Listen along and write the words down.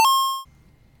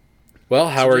Well,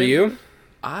 how So are Jaden, you?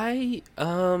 I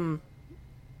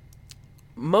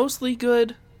mostly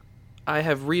good. I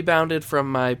have rebounded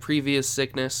from my previous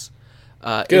sickness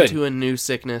Good. into a new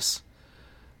sickness.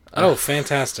 Oh,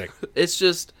 fantastic. It's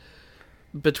just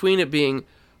between it being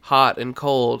hot and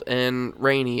cold and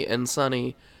rainy and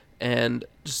sunny and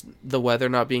just the weather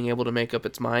not being able to make up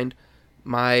its mind,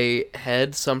 my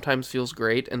head sometimes feels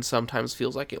great and sometimes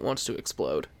feels like it wants to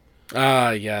explode.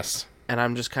 Ah, yes. And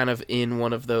I'm just kind of in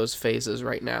one of those phases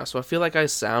right now. So I feel like I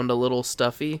sound a little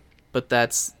stuffy, but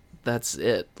that's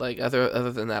it. Like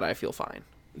other than that, I feel fine.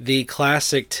 The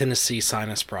classic Tennessee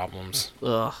sinus problems.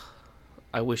 Ugh,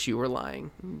 I wish you were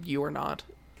lying. You are not.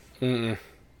 Mm-mm.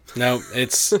 No,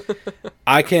 it's.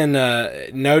 I can,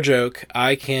 no joke,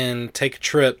 I can take a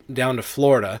trip down to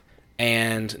Florida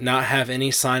and not have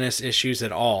any sinus issues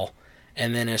at all.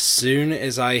 And then as soon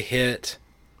as I hit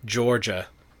Georgia,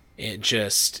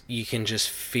 you can just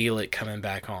feel it coming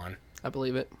back on. I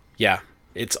believe it. Yeah,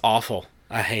 it's awful.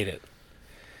 I hate it.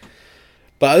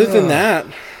 But other than that,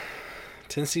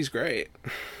 Tennessee's great.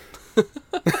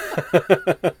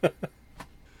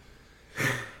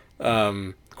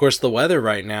 Of course, the weather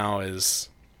right now is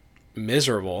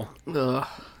miserable. Ugh.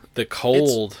 The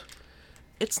cold.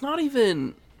 It's not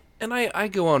even. And I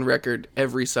go on record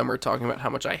every summer talking about how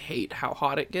much I hate how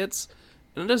hot it gets.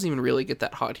 And it doesn't even really get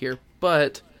that hot here.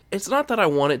 But it's not that I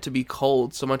want it to be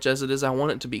cold so much as it is I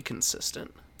want it to be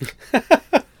consistent.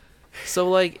 So,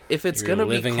 like, if it's You're going to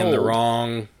be living cold, in the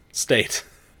wrong state.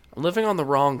 I'm living on the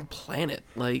wrong planet.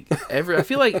 Like, I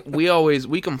feel like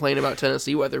we complain about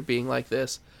Tennessee weather being like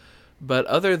this. But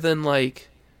other than, like,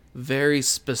 very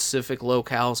specific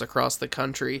locales across the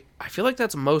country, I feel like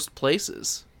that's most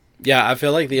places. Yeah, I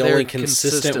feel like the They're only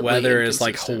consistent consistently weather is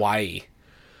like inconsistent. Hawaii,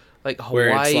 Like Hawaii,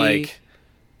 where it's like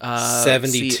uh,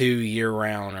 72 year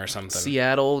round or something.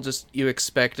 Seattle, just you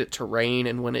expect it to rain,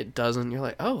 and when it doesn't, you're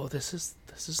like, oh, this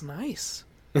is nice.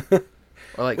 Or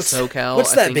like SoCal,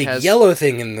 What's I that think big has yellow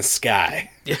thing in the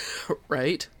sky?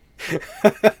 right.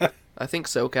 I think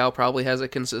SoCal probably has a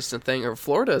consistent thing, or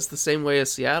Florida is the same way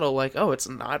as Seattle. Like, oh, it's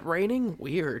not raining.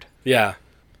 Weird. Yeah.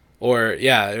 Or,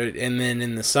 yeah, and then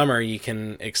in the summer, you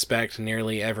can expect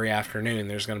nearly every afternoon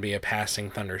there's going to be a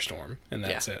passing thunderstorm, and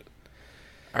that's it.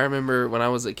 I remember when I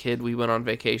was a kid, we went on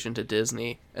vacation to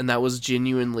Disney, and that was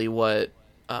genuinely what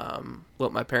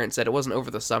my parents said. It wasn't over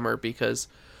the summer because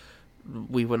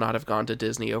we would not have gone to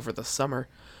Disney over the summer.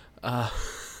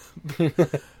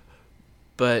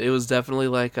 But it was definitely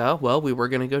like, oh, well, we were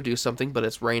going to go do something, but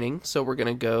it's raining, so we're going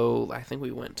to go. I think we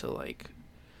went to, like,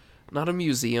 not a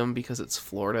museum because it's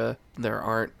Florida. There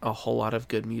aren't a whole lot of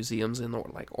good museums in,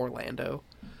 like, Orlando.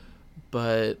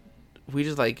 But we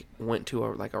just, like, went to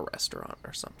a restaurant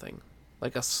or something.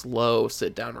 Like a slow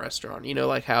sit-down restaurant. You know,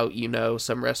 like how,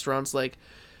 some restaurants, like,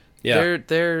 Yeah.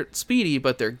 they're speedy,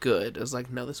 but they're good. It's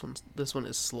like, no, this one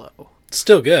is slow.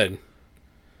 Still good.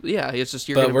 Yeah, it's just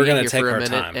you're But going to we're be gonna here take for a our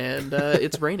minute, time. and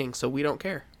it's raining, so we don't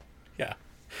care. Yeah.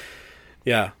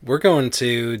 Yeah. We're going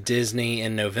to Disney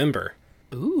in November.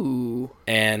 Ooh.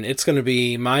 And it's going to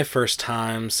be my first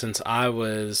time since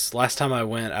last time I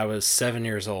went, I was 7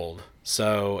 years old.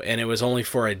 So, and it was only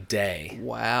for a day.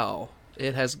 Wow.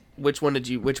 It has. Which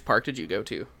park did you go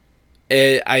to?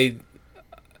 I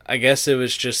guess it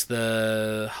was just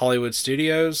the Hollywood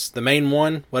Studios, the main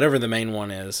one, whatever the main one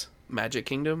is. Magic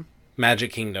Kingdom?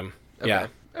 Magic Kingdom. Okay. Yeah.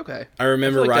 Okay. I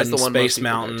remember I feel like that's riding the one most Space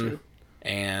people go Mountain, to.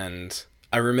 and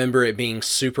I remember it being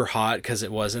super hot because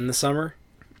it was in the summer.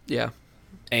 Yeah.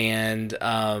 And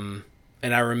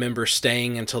I remember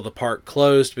staying until the park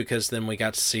closed because then we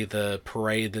got to see the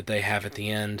parade that they have at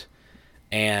the end,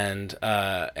 and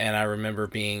I remember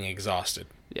being exhausted.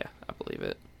 Yeah, I believe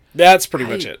it. That's pretty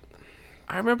much it.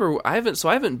 I remember I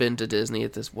haven't been to Disney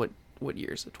at this what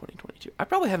year is it, 2022? I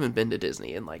probably haven't been to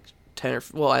Disney in like 10 or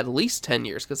well, at least 10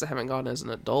 years because I haven't gone as an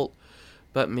adult,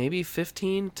 but maybe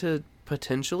 15 to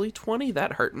potentially 20.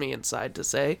 That hurt me inside to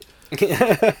say.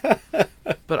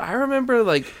 But I remember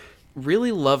like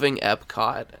really loving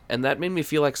Epcot, and that made me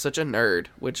feel like such a nerd,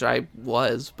 which I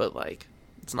was, but like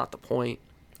it's not the point.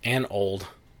 And old.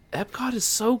 Epcot is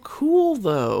so cool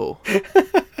though.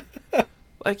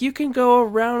 Like you can go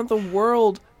around the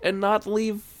world and not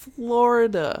leave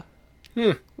Florida.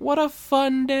 What a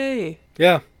fun day.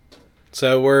 Yeah.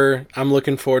 So I'm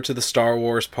looking forward to the Star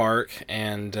Wars park,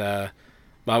 and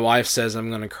my wife says I'm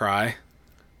going to cry,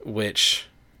 which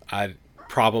I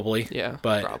probably, Yeah,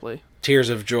 but probably. tears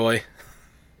of joy.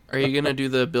 Are you going to do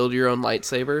the build your own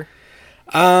lightsaber?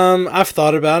 I've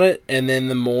thought about it, and then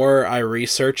the more I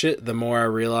research it, the more I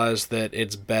realize that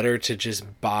it's better to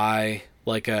just buy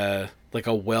like a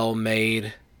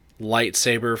well-made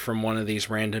lightsaber from one of these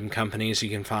random companies you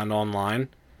can find online.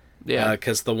 Yeah.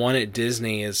 Because the one at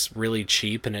Disney is really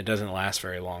cheap and it doesn't last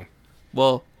very long.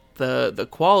 Well, the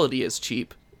quality is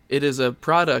cheap. It is a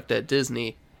product at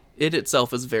Disney. It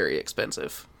itself is very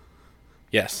expensive.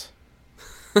 Yes.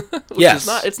 Yes.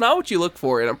 It's not what you look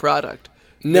for in a product.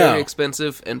 No. Very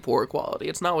expensive and poor quality.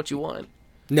 It's not what you want.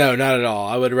 No, not at all.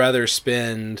 I would rather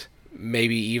spend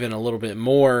maybe even a little bit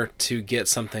more to get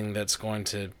something that's going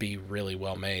to be really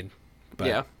well made. But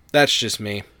yeah. That's just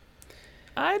me.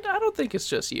 I don't think it's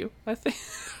just you. I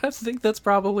think that's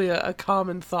probably a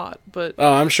common thought. But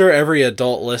oh, I'm sure every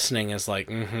adult listening is like,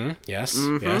 yes,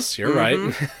 you're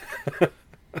right.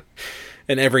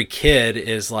 And every kid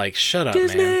is like, shut up,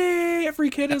 Disney! man. Every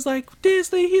kid is like,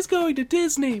 Disney, he's going to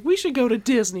Disney. We should go to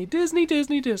Disney. Disney,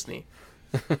 Disney, Disney.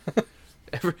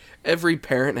 Every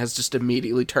parent has just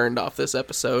immediately turned off this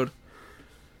episode.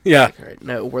 Yeah. Like, all right,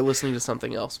 no, we're listening to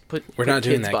something else. We're not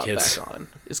doing that, Bop kids. Back on.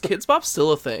 Is Kids Bop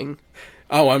still a thing?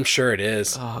 Oh, I'm sure it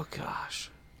is. Oh, gosh.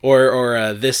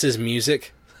 Or This Is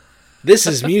Music. This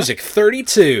is Music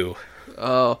 32.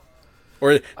 Oh.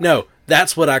 Or, no,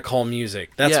 That's What I Call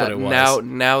Music. That's what it was.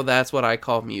 Now that's what I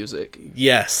call music.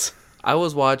 Yes. I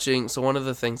was watching, so one of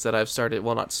the things that I've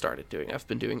not started doing, I've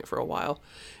been doing it for a while,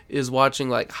 is watching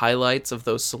like highlights of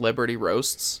those celebrity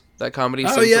roasts that Comedy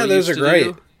Central used to do. those are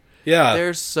great. Yeah.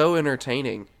 They're so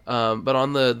entertaining. But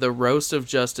on the roast of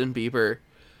Justin Bieber,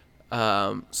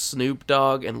 Snoop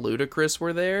Dogg and Ludacris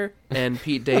were there, and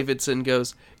Pete Davidson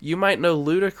goes, "You might know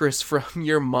Ludacris from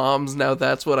your mom's Now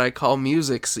That's What I Call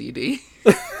Music CD."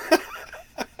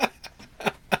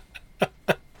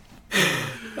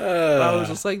 I was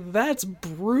just like, that's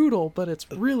brutal, but it's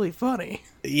really funny.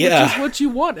 Yeah. Which is what you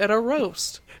want at a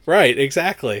roast. Right,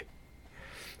 exactly.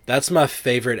 That's my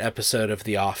favorite episode of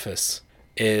The Office,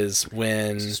 is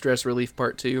when... Stress Relief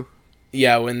Part 2.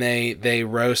 Yeah, when they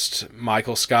roast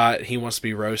Michael Scott, he wants to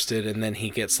be roasted, and then he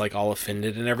gets like all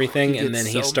offended and everything, and then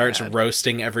he starts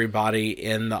roasting everybody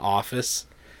in the office.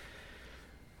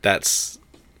 That's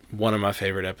one of my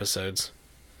favorite episodes.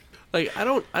 Like, I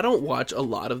don't watch a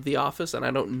lot of The Office, and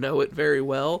I don't know it very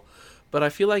well, but I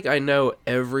feel like I know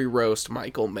every roast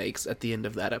Michael makes at the end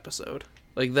of that episode.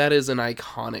 Like, that is an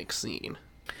iconic scene.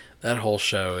 That whole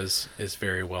show is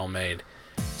very well made.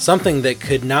 Something that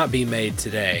could not be made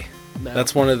today. No.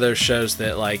 That's one of those shows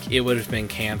that, like, it would have been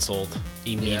canceled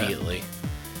immediately. Yeah.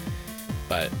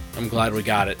 But I'm glad we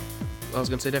got it. I was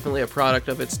gonna say definitely a product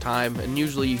of its time, and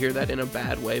usually you hear that in a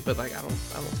bad way, but like I don't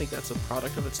think that's a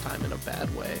product of its time in a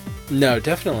bad way. No,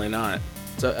 definitely not.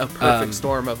 It's a perfect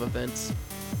storm of events.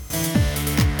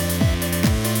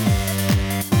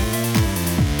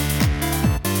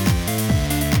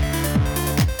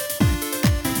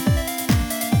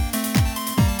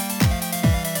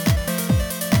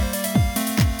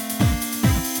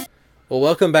 Well,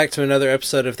 welcome back to another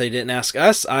episode of They Didn't Ask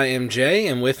Us. I am Jay,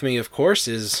 and with me, of course,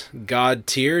 is God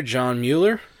tier John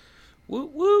Mueller.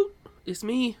 Woot woot! It's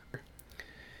me.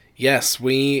 Yes,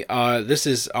 this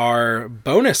is our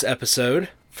bonus episode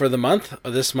for the month.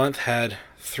 This month had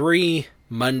 3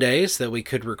 Mondays that we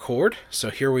could record,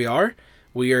 so here we are.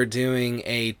 We are doing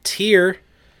a tier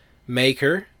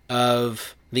maker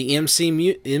of the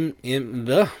MCU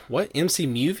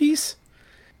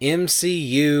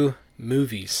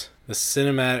movies.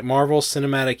 The Marvel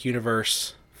Cinematic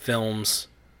Universe films,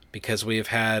 because we have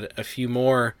had a few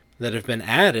more that have been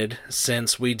added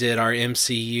since we did our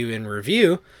MCU in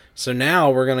review. So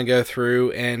now we're going to go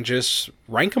through and just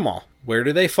rank them all. Where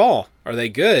do they fall? Are they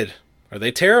good? Are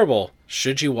they terrible?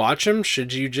 Should you watch them?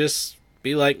 Should you just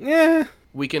be like, eh?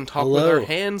 We can talk with our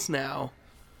hands now.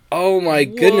 Oh my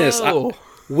goodness.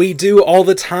 We do all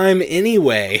the time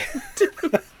anyway.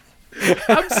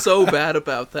 I'm so bad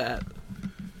about that.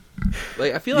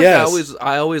 Like, I feel like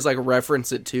I always like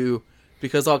reference it too,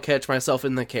 because I'll catch myself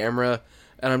in the camera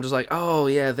and I'm just like, oh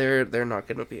yeah, they're not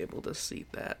going to be able to see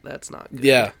that. That's not good.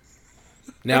 Yeah.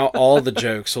 Now all the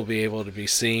jokes will be able to be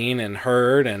seen and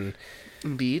heard, and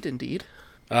Indeed.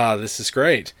 This is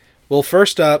great. Well,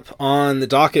 first up on the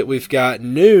docket, we've got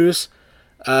news.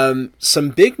 Some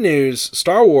big news,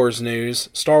 Star Wars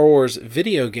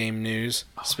video game news,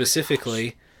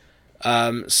 specifically.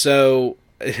 So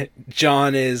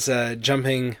John is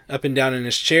jumping up and down in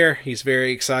his chair. He's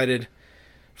very excited,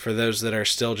 for those that are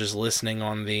still just listening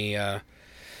on the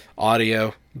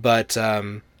audio. But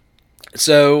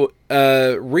so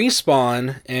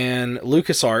Respawn and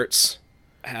LucasArts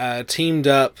teamed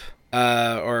up,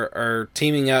 or are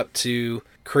teaming up to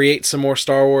create some more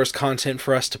Star Wars content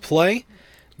for us to play.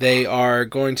 They are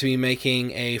going to be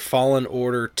making a Fallen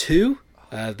Order 2.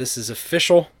 This is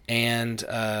official, and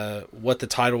what the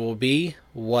title will be,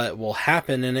 what will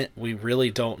happen in it, we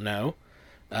really don't know.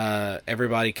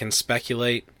 Everybody can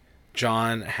speculate.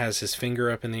 John has his finger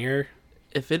up in the air.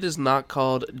 If it is not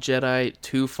called Jedi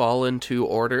 2 Fallen 2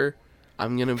 Order,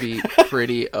 I'm going to be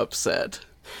pretty upset.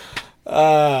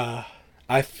 I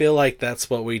feel like that's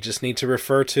what we just need to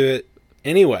refer to it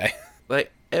anyway.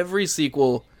 Like, every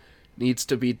sequel needs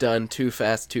to be done Too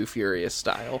Fast, Too Furious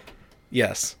style.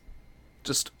 Yes.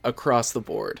 Just across the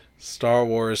board. Star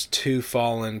Wars 2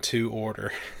 Fallen 2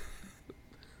 Order.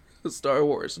 Star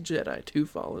Wars Jedi 2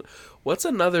 Fallen. What's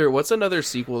another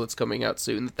sequel that's coming out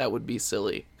soon that would be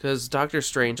silly? Because Doctor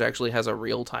Strange actually has a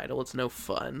real title. It's no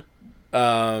fun.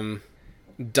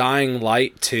 Dying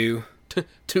Light 2.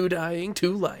 Too dying,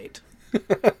 too light.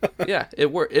 Yeah,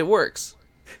 it works.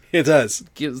 It does.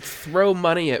 Throw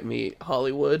money at me,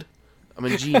 Hollywood. I'm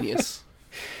a genius.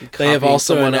 They have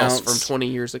also someone announced else from 20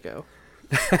 years ago.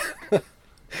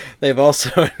 They've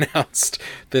also announced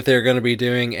that they're going to be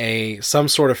doing some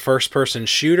sort of first-person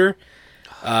shooter,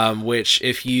 which,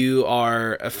 if you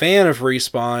are a fan of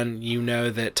Respawn, you know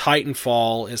that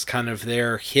Titanfall is kind of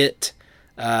their hit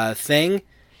thing,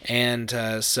 and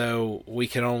so we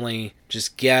can only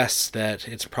just guess that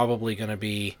it's probably going to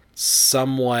be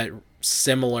somewhat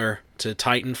similar to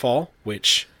Titanfall,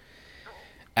 which,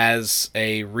 as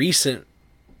a recent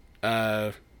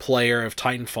player of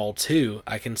Titanfall 2,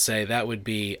 I can say that would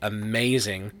be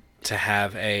amazing to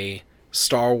have a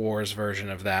Star Wars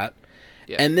version of that.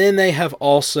 Yeah. And then they have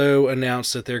also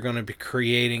announced that they're going to be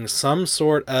creating some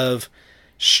sort of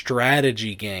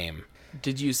strategy game.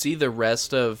 Did you see the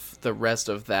rest of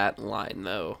that line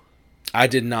though? I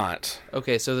did not.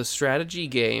 Okay, so the strategy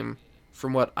game,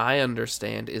 from what I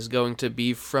understand, is going to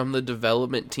be from the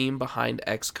development team behind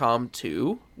XCOM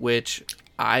 2, which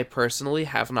I personally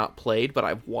have not played, but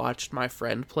I've watched my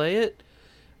friend play it.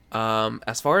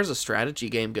 As far as a strategy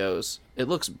game goes, it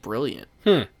looks brilliant.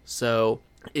 So,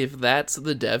 if that's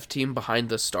the dev team behind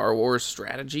the Star Wars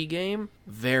strategy game,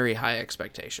 very high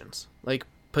expectations. Like,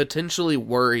 potentially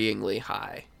worryingly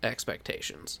high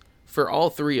expectations for all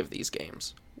three of these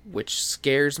games, which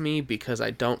scares me because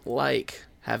I don't like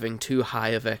having too high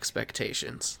of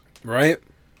expectations. Right?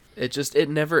 It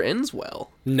never ends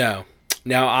well. No.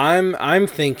 Now, I'm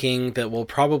thinking that we'll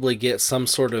probably get some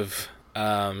sort of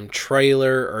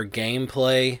trailer or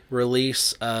gameplay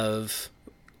release of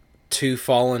 2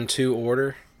 Fallen 2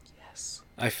 Order. Yes.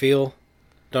 I feel.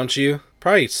 Don't you?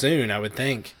 Probably soon, I would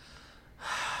think.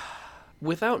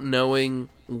 Without knowing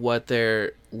what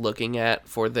they're looking at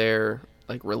for their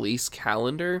release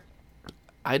calendar,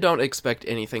 I don't expect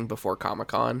anything before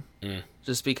Comic-Con.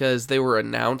 Just because they were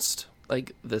announced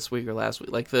this week or last week.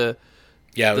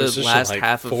 Yeah, it was the just last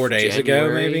half 4 days January.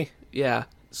 ago, maybe? Yeah.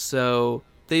 So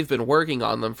they've been working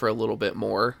on them for a little bit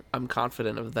more. I'm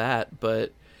confident of that.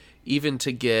 But even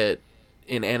to get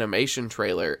an animation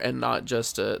trailer and not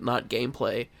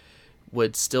gameplay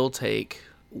would still take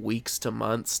weeks to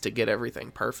months to get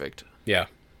everything perfect. Yeah.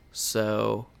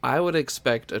 So I would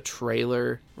expect a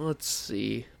trailer. Let's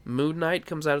see. Moon Knight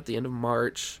comes out at the end of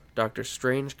March. Doctor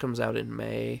Strange comes out in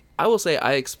May. I will say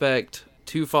I expect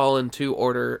 2 Fallen 2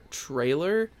 Order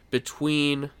trailer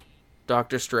between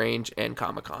Doctor Strange and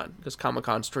Comic-Con, because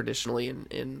Comic-Con's traditionally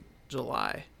in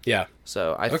July. Yeah.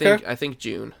 So I think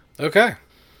June. Okay.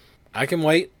 I can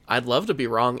wait. I'd love to be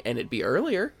wrong and it'd be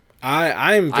earlier.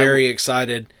 I'm very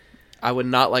excited. I would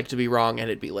not like to be wrong and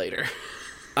it'd be later.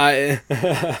 I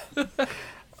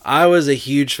was a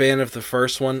huge fan of the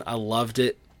first one. I loved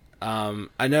it.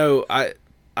 I know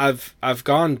I've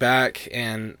gone back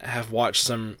and have watched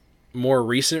some more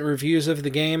recent reviews of the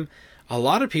game. A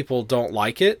lot of people don't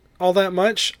like it all that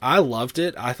much. I loved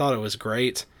it. I thought it was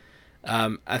great.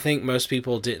 I think most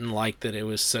people didn't like that it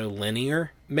was so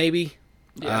linear, maybe.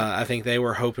 Yeah. I think they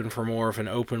were hoping for more of an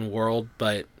open world,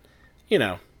 but,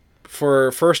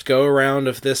 for first go-around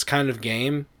of this kind of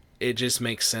game, it just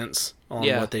makes sense on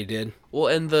what they did. Well,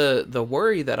 and the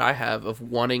worry that I have of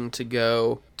wanting to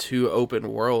go to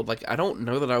open world, I don't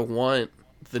know that I want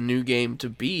the new game to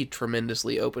be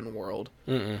tremendously open world.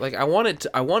 I want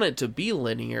it to be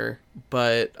linear,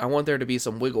 but I want there to be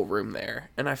some wiggle room there.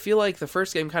 And I feel like the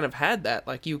first game kind of had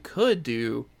that. You could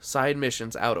do side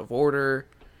missions out of order,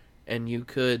 and you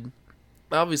could,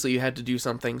 obviously you had to do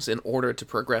some things in order to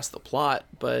progress the plot,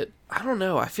 but I don't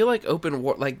know. I feel like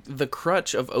the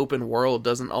crutch of open world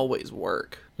doesn't always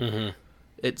work.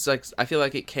 It's I feel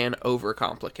like it can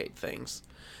overcomplicate things.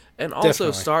 And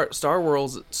also, Star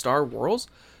Wars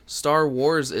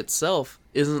itself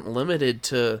isn't limited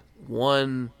to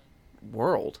one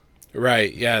world.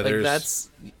 Right, yeah.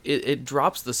 It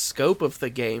drops the scope of the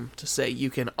game to say you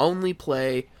can only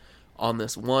play on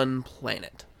this one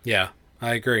planet. Yeah,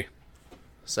 I agree.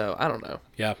 So I don't know.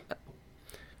 Yeah.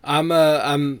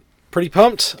 I'm pretty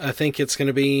pumped. I think it's going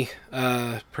to be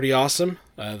pretty awesome.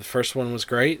 The first one was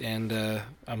great, and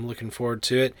I'm looking forward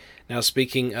to it. Now,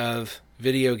 speaking of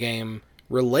video game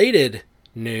related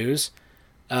news,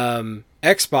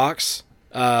 Xbox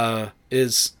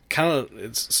is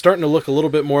it's starting to look a little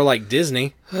bit more like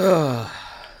Disney,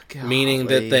 meaning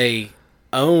that they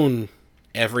own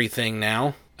everything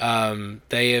now.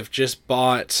 They have just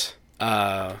bought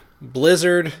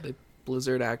Blizzard.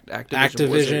 Blizzard, Activision.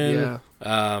 Blizzard,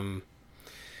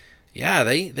 yeah.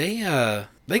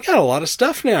 They got a lot of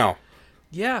stuff now.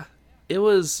 Yeah. It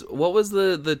was, what was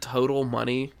the total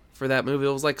money for that movie?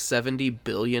 It was like $70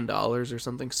 billion or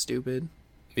something stupid.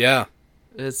 Yeah.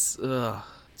 It's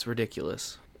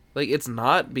ridiculous. Like, it's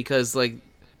not, because like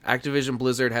Activision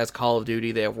Blizzard has Call of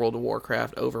Duty, they have World of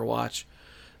Warcraft, Overwatch.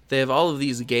 They have all of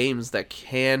these games that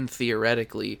can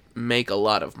theoretically make a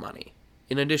lot of money.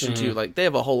 In addition to, like, they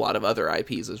have a whole lot of other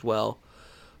IPs as well.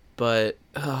 But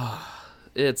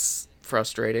it's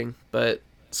frustrating. But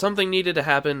something needed to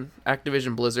happen.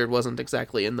 Activision Blizzard wasn't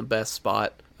exactly in the best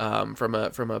spot from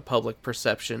a public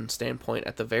perception standpoint,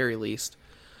 at the very least.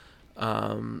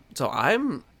 So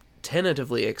I'm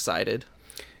tentatively excited.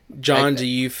 John, do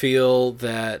you feel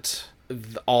that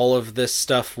all of this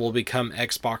stuff will become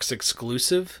Xbox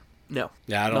exclusive? No.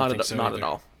 Yeah, I don't think so. Not either. at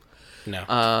all.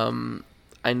 No.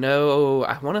 I know,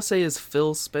 I want to say is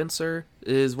Phil Spencer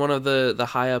is one of the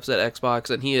high-ups at Xbox,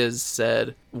 and he has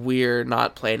said, we're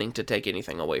not planning to take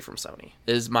anything away from Sony,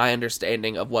 is my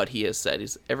understanding of what he has said.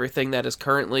 Is everything that is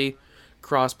currently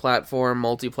cross-platform,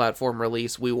 multi-platform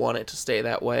release, we want it to stay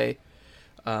that way.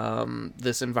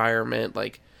 This environment,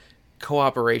 like,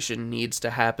 cooperation needs to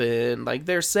happen. Like,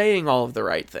 they're saying all of the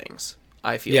right things,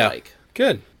 I feel like.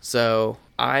 Good. So,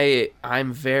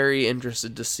 I'm very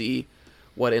interested to see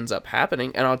what ends up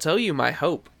happening. And I'll tell you my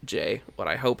hope, Jay, what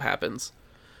I hope happens.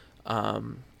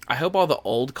 I hope all the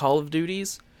old Call of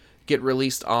Duties get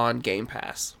released on Game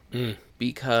Pass.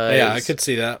 Because yeah, I could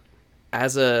see that.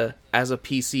 As a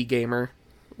PC gamer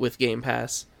with Game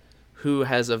Pass, who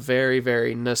has a very,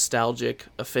 very nostalgic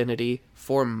affinity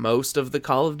for most of the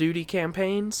Call of Duty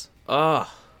campaigns,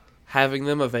 having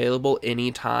them available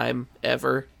anytime,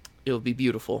 ever, it'll be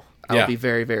beautiful. I'll be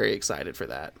very, very excited for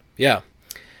that. Yeah.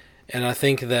 And I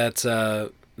think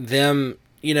that them,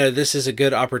 this is a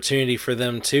good opportunity for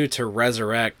them, too, to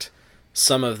resurrect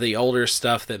some of the older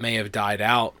stuff that may have died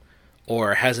out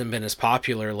or hasn't been as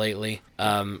popular lately.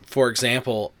 For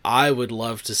example, I would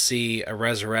love to see a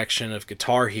resurrection of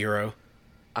Guitar Hero.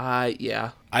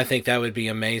 Yeah. I think that would be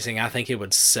amazing. I think it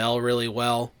would sell really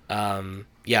well.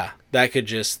 That could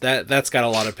that's got a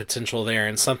lot of potential there,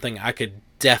 and something I could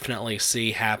definitely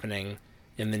see happening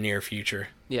in the near future.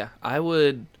 Yeah, I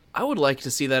would like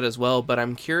to see that as well, but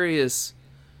I'm curious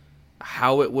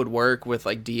how it would work with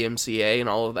like DMCA and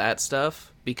all of that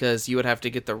stuff, because you would have to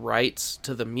get the rights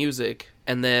to the music,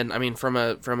 and then, I mean, from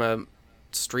a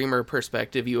streamer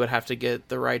perspective, you would have to get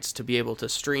the rights to be able to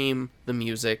stream the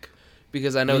music,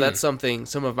 because I know that's something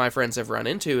some of my friends have run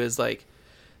into, is like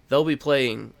they'll be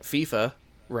playing FIFA,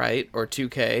 right, or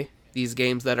 2K, these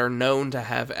games that are known to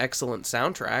have excellent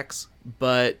soundtracks,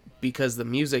 but because the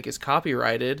music is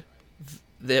copyrighted,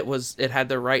 it had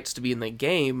the rights to be in the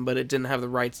game, but it didn't have the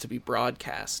rights to be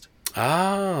broadcast.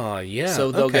 Oh, yeah.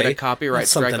 So they'll get a copyright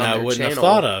strike on their channel. Something I wouldn't have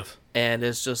thought of. And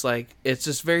it's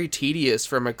just very tedious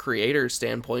from a creator's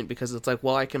standpoint, because it's like,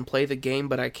 well, I can play the game,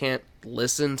 but I can't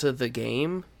listen to the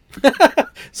game.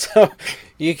 So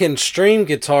you can stream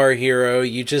Guitar Hero,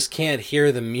 you just can't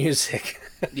hear the music.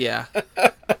 Yeah.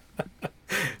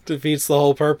 Defeats the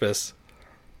whole purpose.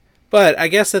 But I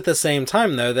guess at the same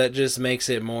time, though, that just makes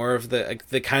it more of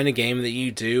the kind of game that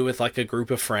you do with like a group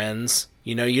of friends.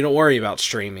 You don't worry about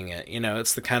streaming it.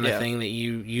 It's the kind of thing that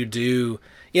you do.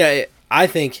 Yeah, I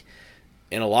think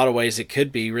in a lot of ways it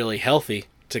could be really healthy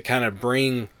to kind of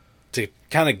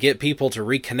get people to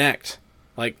reconnect.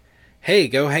 Like, hey,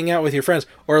 go hang out with your friends,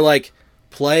 or like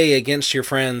play against your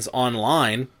friends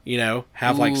online.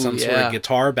 Have like some sort of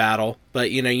guitar battle,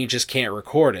 but you just can't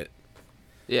record it.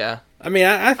 Yeah. I mean,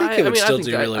 I think it would still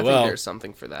do really well. I think there's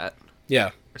something for that. Yeah.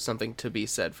 There's something to be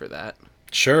said for that.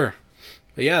 Sure.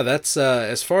 But yeah, that's,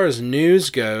 as far as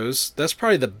news goes, that's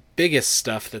probably the biggest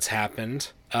stuff that's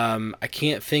happened. I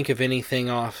can't think of anything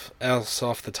else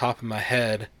off the top of my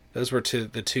head. Those were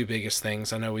the two biggest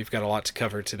things. I know we've got a lot to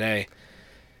cover today.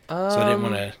 So I didn't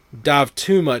want to dive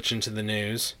too much into the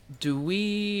news. Do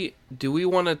we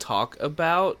want to talk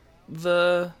about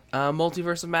the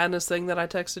Multiverse of Madness thing that I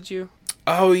texted you?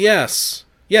 Oh, yes.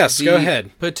 Yes, go ahead.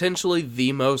 Potentially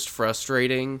the most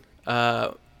frustrating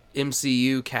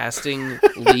MCU casting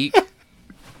leak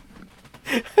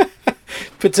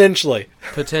Potentially.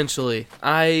 Potentially.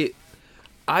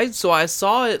 So I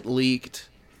saw it leaked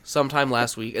sometime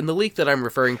last week, and the leak that I'm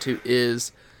referring to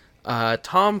is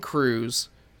Tom Cruise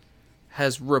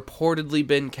has reportedly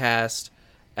been cast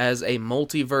as a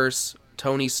multiverse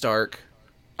Tony Stark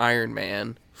Iron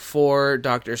Man for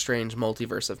Doctor Strange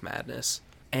Multiverse of Madness.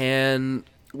 And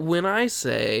when I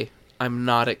say I'm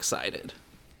not excited,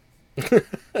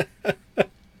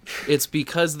 it's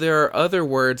because there are other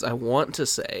words I want to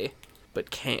say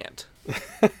but can't.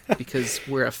 Because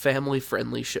we're a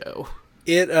family-friendly show.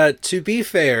 To be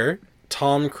fair,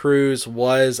 Tom Cruise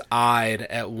was eyed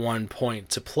at one point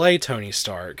to play Tony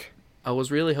Stark. I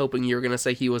was really hoping you were going to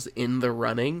say he was in the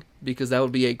running, because that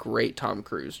would be a great Tom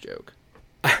Cruise joke.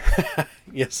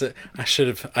 Yes, I should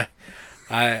have.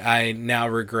 I now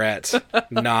regret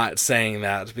not saying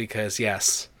that, because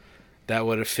yes, that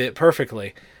would have fit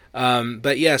perfectly.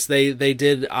 But yes, they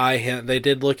did eye him. They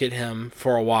did look at him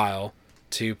for a while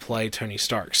to play Tony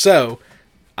Stark. So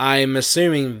I'm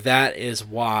assuming that is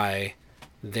why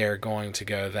they're going to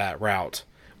go that route.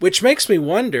 Which makes me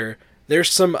wonder, there's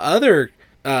some other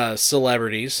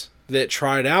celebrities that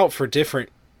tried out for different,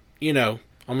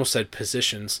 almost said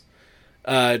positions.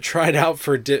 Tried out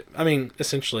for,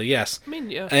 essentially, yes. I mean,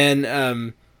 yeah.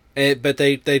 And, but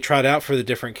they tried out for the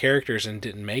different characters and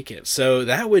didn't make it. So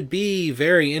that would be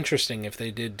very interesting if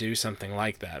they did do something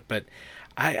like that. But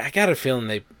I got a feeling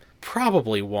they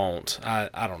probably won't.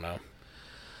 I don't know.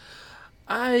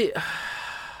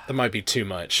 That might be too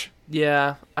much.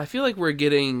 Yeah, I feel like we're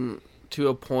getting to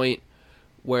a point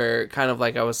where, kind of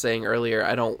like I was saying earlier,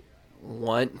 I don't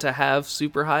want to have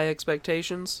super high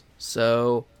expectations.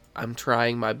 So I'm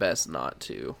trying my best not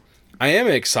to. I am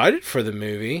excited for the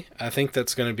movie. I think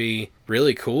that's going to be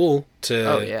really cool to...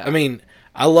 Oh, yeah. I mean,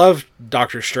 I love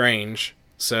Doctor Strange,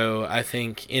 so I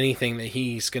think anything that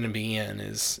he's going to be in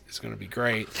is going to be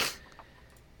great.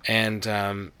 And,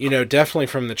 definitely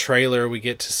from the trailer, we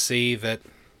get to see that,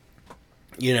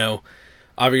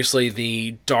 obviously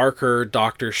the darker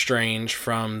Doctor Strange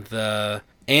from the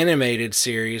animated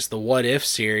series, the What If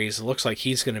series, it looks like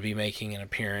he's going to be making an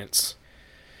appearance,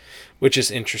 which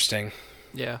is interesting.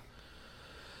 Yeah.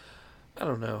 I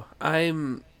don't know.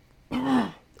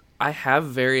 I have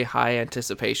very high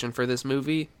anticipation for this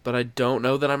movie, but I don't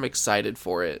know that I'm excited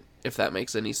for it, if that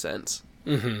makes any sense.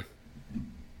 Mm-hmm.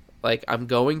 Like, I'm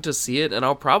going to see it, and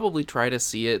I'll probably try to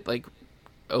see it, like,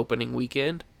 opening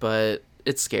weekend, but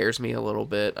it scares me a little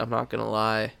bit, I'm not gonna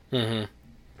lie. Mm-hmm.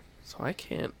 So I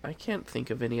can't think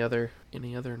of any other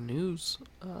news.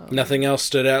 Nothing else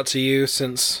stood out to you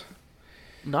since...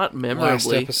 Not memorably.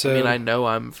 Last episode. I mean, I know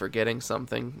I'm forgetting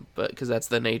something, but because that's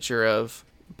the nature of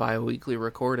bi-weekly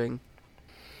recording.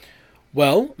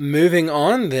 Well, moving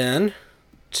on then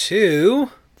to...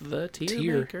 The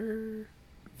Tier Maker.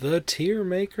 The Tier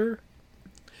Maker?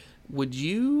 Would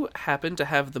you happen to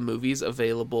have the movies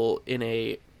available in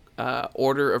a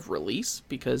order of release?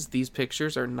 Because these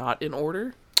pictures are not in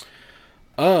order.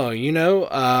 Oh,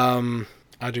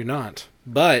 I do not.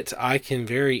 But I can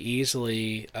very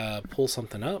easily pull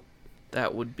something up.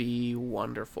 That would be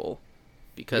wonderful.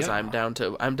 Because Yeah. I'm down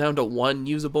to one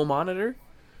usable monitor.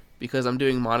 Because I'm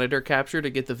doing monitor capture to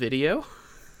get the video.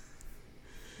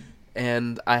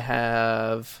 And I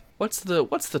have... What's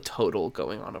the total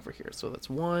going on over here? So that's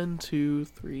 1, 2,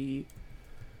 3,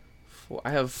 4.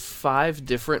 I have 5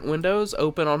 different windows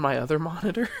open on my other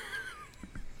monitor.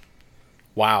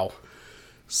 Wow.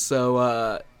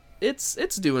 So it's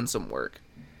doing some work.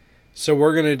 So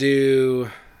we're going to do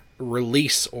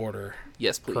release order.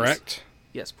 Yes, please. Correct?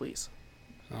 Yes, please.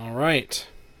 All right.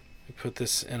 Let me put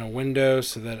this in a window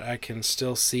so that I can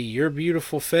still see your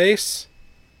beautiful face.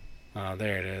 Oh,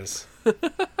 there it is.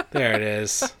 There it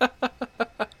is.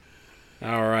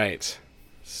 All right.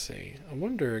 Let's see. I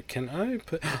wonder, can I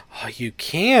put... Oh, you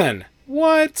can!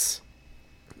 What?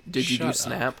 Did you do Shut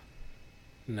Snap? up.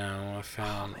 No, I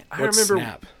found... man. I What's remember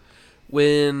Snap?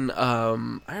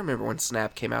 I remember when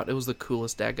Snap came out. It was the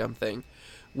coolest daggum thing.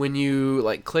 When you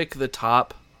like click the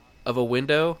top of a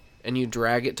window and you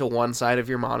drag it to one side of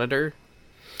your monitor.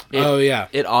 Yeah.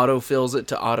 It autofills it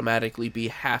to automatically be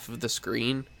half of the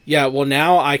screen. Yeah, well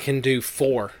now I can do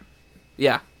 4.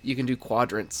 Yeah, you can do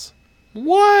quadrants.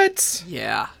 What?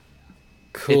 Yeah.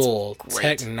 Cool. It's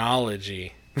great.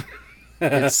 Technology.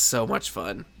 It's so much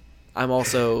fun. I'm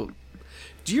also...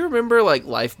 Do you remember, like,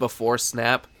 life before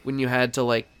Snap? When you had to,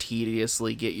 like,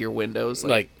 tediously get your windows?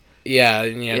 Yeah,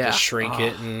 and you have Yeah. to shrink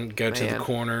it and go to the man.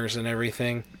 corners and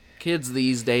everything. Kids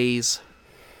these days.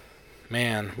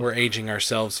 Man, we're aging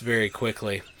ourselves very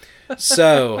quickly.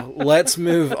 So, let's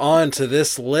move on to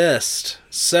this list.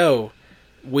 So,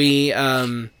 we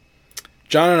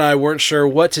John and I weren't sure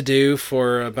what to do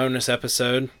for a bonus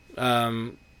episode.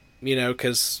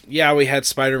 Because, we had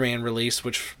Spider-Man release,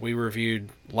 which we reviewed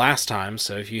last time.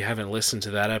 So if you haven't listened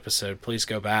to that episode, please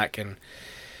go back and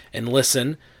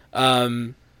listen.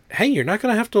 Hey, you're not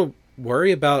going to have to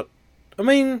worry about... I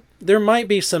mean, there might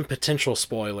be some potential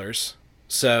spoilers.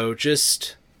 So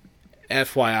just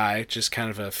FYI, just kind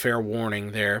of a fair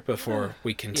warning there before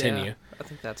we continue. Yeah, I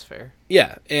think that's fair.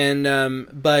 Yeah, and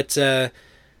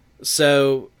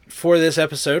so for this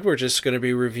episode, we're just going to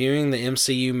be reviewing the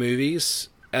MCU movies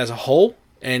as a whole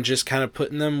and just kind of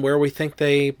putting them where we think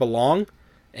they belong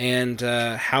and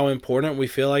how important we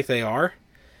feel like they are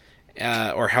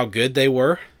or how good they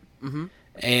were. Mm-hmm.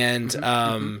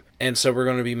 And so we're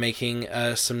going to be making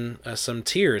some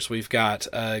tiers. We've got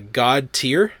a God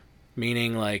tier,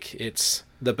 meaning like it's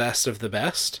the best of the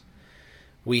best.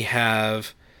 We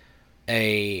have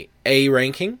a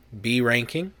ranking, B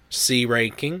ranking, C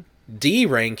ranking, D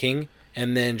ranking,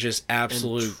 and then just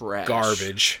absolute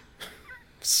garbage.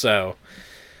 So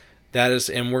that is,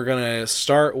 and we're gonna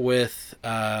start with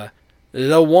the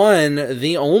one,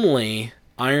 the only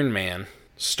Iron Man,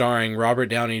 starring Robert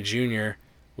Downey Jr.,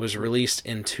 was released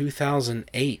in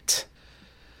 2008.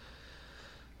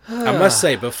 I must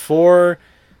say, before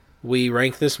we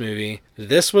rank this movie,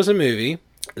 this was a movie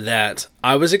that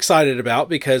I was excited about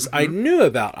because I knew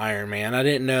about Iron Man. I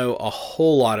didn't know a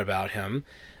whole lot about him,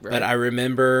 but I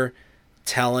remember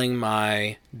telling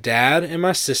my dad and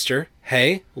my sister,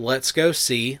 hey, let's go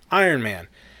see Iron Man.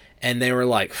 And they were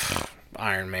like,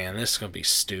 Iron Man, this is going to be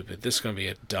stupid. This is going to be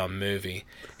a dumb movie.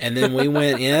 And then we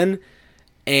went in,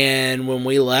 and when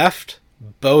we left,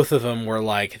 both of them were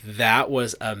like, that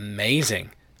was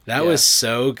amazing. That was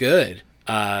so good.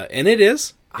 And it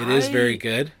is. It is very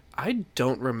good. I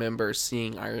don't remember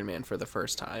seeing Iron Man for the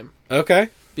first time. Okay.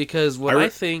 Because when I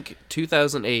think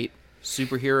 2008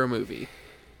 superhero movie,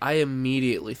 I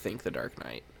immediately think The Dark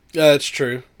Knight. That's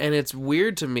true. And it's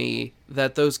weird to me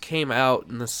that those came out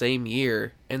in the same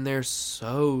year, and they're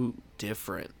so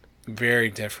different. Very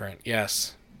different,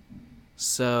 yes.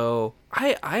 So,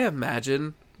 I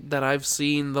imagine that I've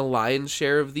seen the lion's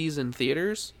share of these in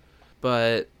theaters,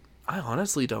 but I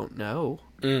honestly don't know.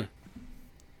 Mm.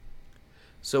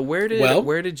 So where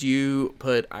did you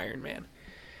put Iron Man?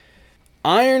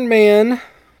 Iron Man,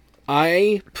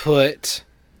 I put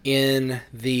in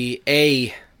the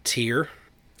A tier.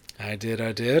 I did.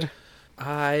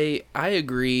 I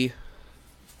agree.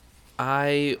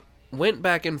 I went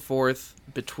back and forth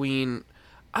between...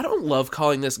 I don't love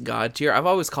calling this God tier. I've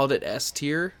always called it S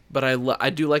tier, but I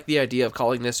do like the idea of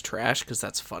calling this trash because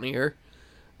that's funnier.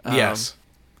 Yes.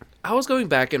 I was going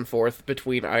back and forth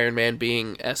between Iron Man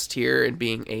being S tier and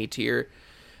being A tier.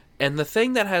 And the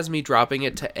thing that has me dropping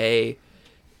it to A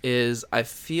is I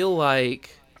feel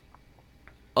like...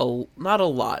 not a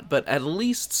lot, but at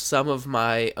least some of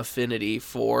my affinity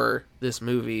for this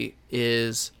movie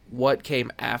is what came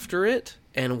after it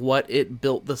and what it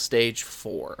built the stage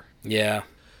for. Yeah.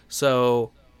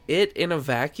 So, it in a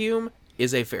vacuum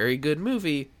is a very good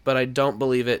movie, but I don't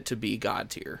believe it to be God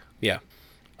tier. Yeah.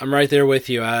 I'm right there with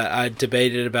you. I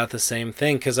debated about the same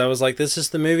thing because I was like, this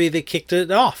is the movie that kicked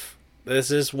it off. This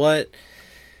is what,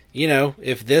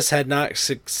 if this had not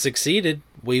succeeded,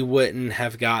 we wouldn't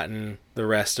have gotten the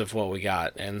rest of what we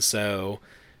got. And so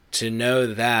to know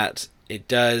that it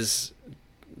does,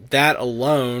 that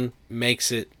alone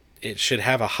makes it should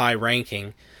have a high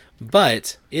ranking,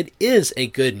 but it is a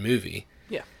good movie.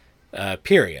 Yeah.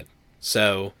 Period.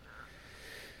 So,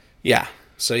 yeah.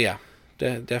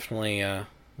 Definitely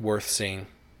worth seeing.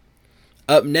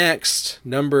 Up next,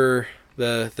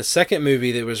 the second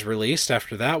movie that was released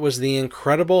after that was The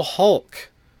Incredible Hulk.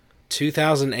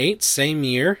 2008, same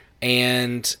year,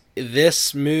 and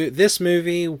this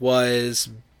movie was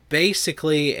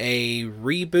basically a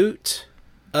reboot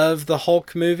of the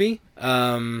Hulk movie.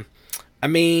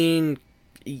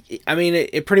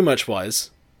 It pretty much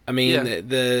was.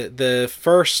 The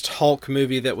first Hulk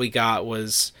movie that we got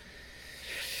was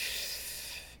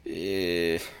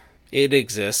it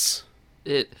exists.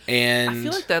 I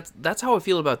feel like that's how I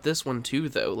feel about this one too,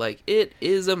 though. Like, it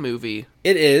is a movie.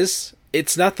 It is.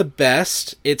 It's not the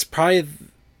best. It's probably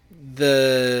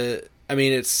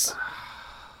it's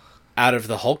out of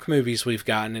the Hulk movies we've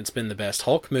gotten, it's been the best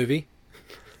Hulk movie.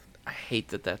 I hate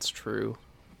that that's true.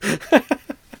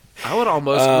 I would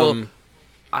almost,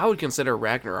 I would consider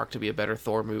Ragnarok to be a better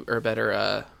Thor movie, or a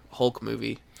better Hulk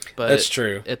movie. But that's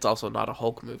true. It's also not a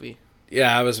Hulk movie.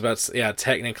 Yeah, I was about to say, yeah,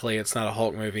 technically it's not a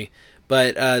Hulk movie.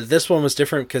 But this one was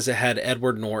different because it had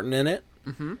Edward Norton in it.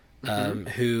 Mm-hmm.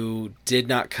 Who did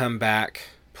not come back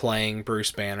playing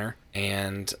Bruce Banner,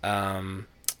 and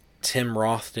Tim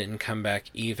Roth didn't come back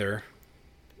either.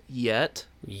 Yet.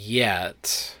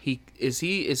 Is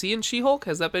he in She-Hulk?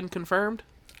 Has that been confirmed?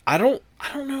 I don't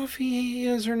know if he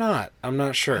is or not. I'm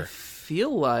not sure. I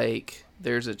feel like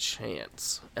there's a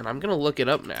chance, and I'm gonna look it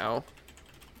up now.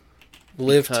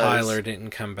 Liv Tyler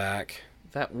didn't come back.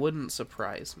 That wouldn't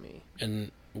surprise me.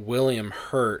 And William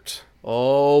Hurt.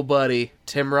 Oh, buddy,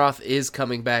 Tim Roth is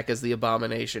coming back as the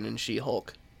Abomination in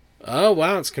She-Hulk. Oh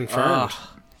wow, it's confirmed.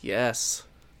 Yes,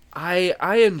 I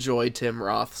enjoy Tim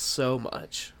Roth so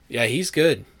much. Yeah, he's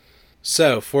good.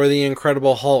 So, for the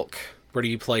Incredible Hulk, where do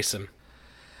you place him?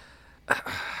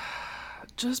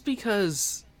 Just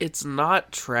because it's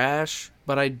not trash,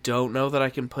 but I don't know that I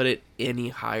can put it any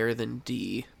higher than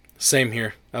D. Same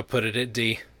here. I'll put it at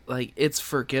D. Like, it's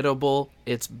forgettable.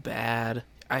 It's bad.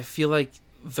 I feel like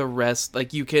the rest,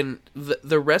 like, you can...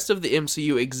 The rest of the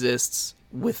MCU exists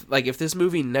with... Like, if this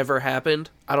movie never happened,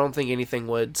 I don't think anything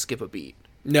would skip a beat.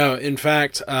 No, in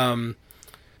fact,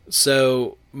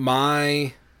 so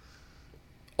my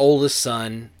oldest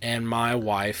son and my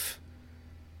wife,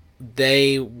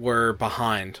 they were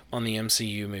behind on the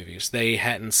MCU movies. They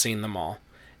hadn't seen them all.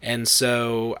 And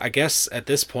so I guess at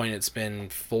this point it's been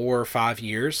 4 or 5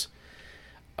 years.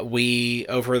 We,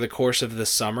 over the course of the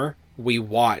summer, we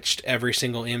watched every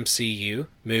single MCU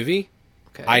movie.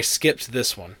 Okay. I skipped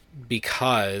this one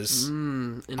because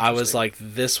I was like,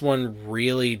 this one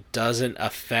really doesn't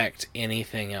affect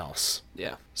anything else.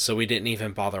 Yeah. So we didn't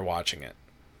even bother watching it.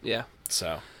 Yeah.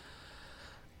 So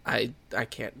I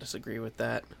can't disagree with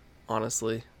that,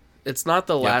 honestly. It's not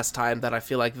the last time that I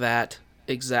feel like that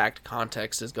exact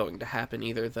context is going to happen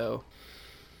either, though.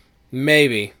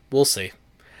 Maybe. We'll see.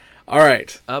 All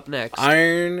right. Up next.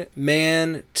 Iron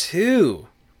Man 2.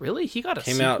 Really? He got a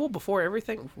sequel before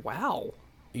everything? Wow.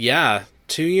 Yeah.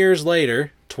 2 years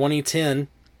later, 2010,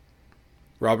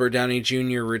 Robert Downey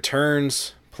Jr.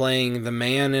 returns playing the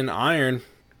Man in Iron.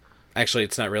 Actually,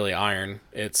 it's not really iron.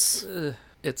 It's a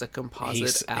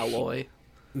composite alloy.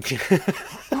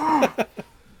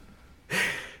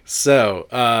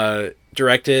 So,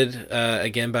 directed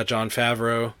again by Jon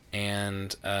Favreau,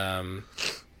 and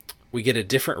we get a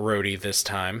different roadie this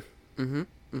time.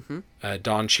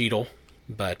 Don Cheadle.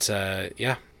 But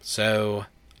yeah, so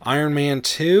Iron Man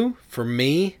 2 for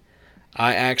me,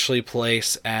 I actually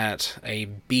place at a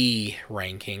B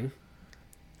ranking.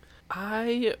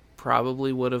 I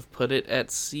probably would have put it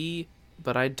at C,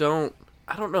 but I don't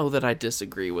know that I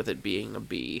disagree with it being a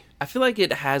B. I feel like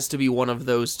it has to be one of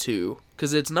those two,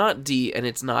 because it's not D and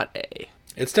it's not A.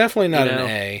 It's definitely not an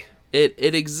A.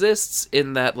 It exists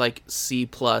in that, like, C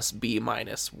plus, B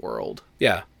minus world.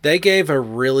 Yeah, they gave a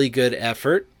really good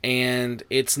effort, and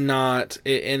it's not,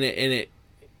 it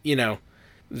you know,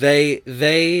 they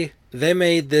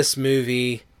made this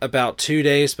movie about 2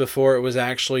 days before it was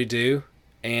actually due,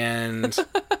 and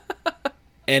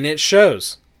and it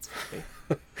shows.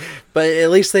 But at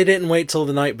least they didn't wait till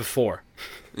the night before.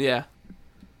 Yeah.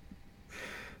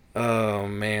 Oh,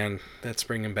 man. That's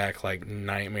bringing back, like,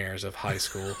 nightmares of high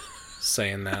school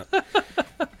saying that.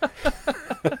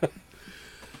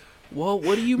 Well,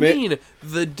 what do you mean?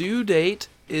 The due date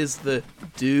is the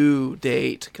due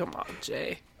date. Come on,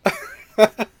 Jay.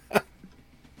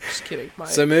 Just kidding.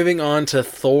 So moving on to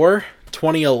Thor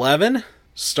 2011,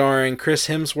 starring Chris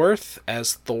Hemsworth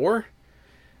as Thor.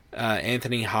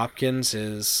 Anthony Hopkins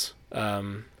is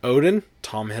Odin,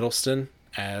 Tom Hiddleston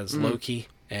as Loki,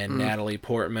 and Natalie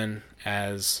Portman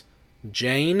as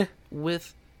Jane.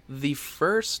 With the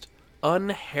first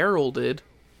unheralded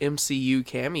MCU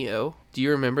cameo. Do you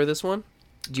remember this one?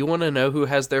 Do you want to know who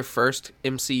has their first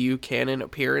MCU canon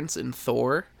appearance in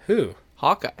Thor? Who?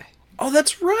 Hawkeye. Oh,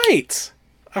 that's right!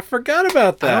 I forgot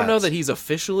about that. I don't know that he's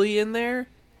officially in there,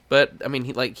 but, I mean,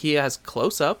 he has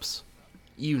close-ups.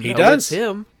 He does. It's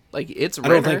him. Like, it's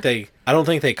Renner. I don't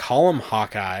think they call him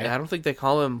Hawkeye. I don't think they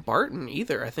call him Barton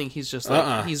either. I think he's just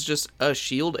he's just a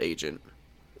S.H.I.E.L.D. agent.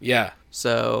 Yeah.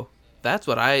 So that's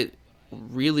what I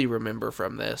really remember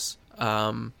from this.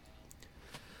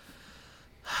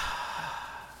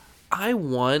 I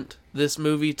want this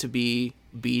movie to be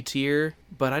B tier,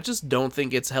 but I just don't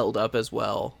think it's held up as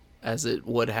well as it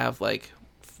would have like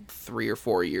 3 or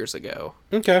 4 years ago.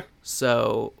 Okay.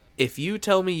 So if you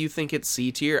tell me you think it's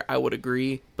C tier, I would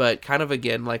agree. But kind of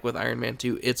again, like with Iron Man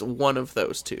 2, it's one of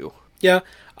those two. Yeah,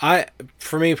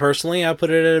 for me personally, I put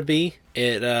it at a B.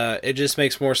 It just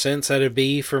makes more sense at a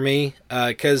B for me,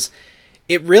 because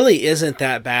it really isn't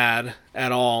that bad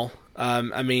at all.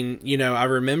 I mean, you know, I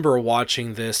remember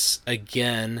watching this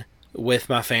again with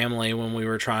my family when we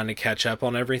were trying to catch up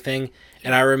on everything,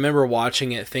 and I remember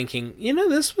watching it thinking, you know,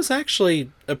 this was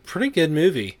actually a pretty good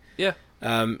movie. Yeah.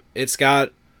 It's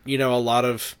got, you know, a lot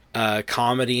of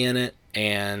comedy in it,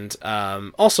 and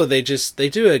also they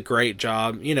do a great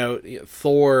job. You know,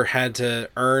 Thor had to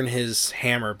earn his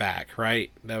hammer back,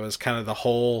 right? That was kind of the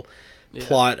whole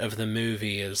plot of the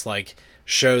movie, is like,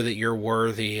 show that you're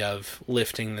worthy of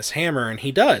lifting this hammer, and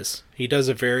he does. He does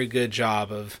a very good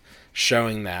job of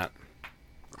showing that.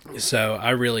 So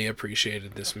I really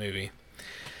appreciated this movie.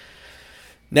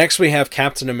 Next we have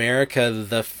Captain America: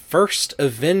 The First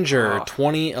Avenger,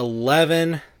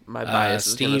 2011. My bias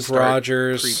is Steve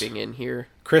Rogers, creeping in here.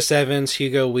 Chris Evans,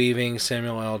 Hugo Weaving,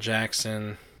 Samuel L.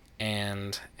 Jackson,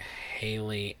 and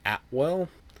Haley Atwell.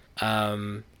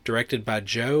 Directed by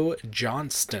Joe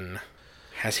Johnston.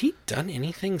 Has he done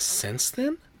anything since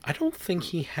then? I don't think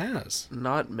he has.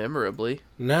 Not memorably.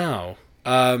 No.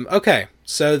 Okay,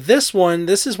 so this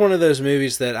is one of those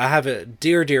movies that I have a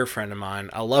dear friend of mine.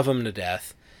 I love him to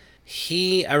death.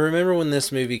 I remember when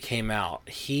this movie came out,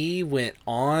 he went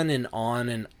on and on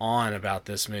and on about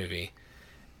this movie,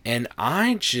 and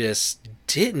I just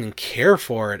didn't care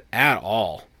for it at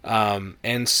all.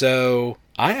 And so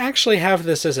I actually have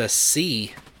this as a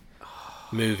C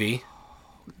movie.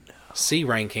 No. C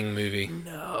ranking movie.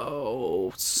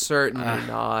 No, certainly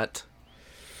not.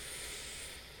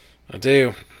 I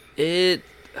do. It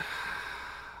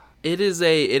is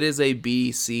a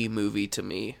B C movie to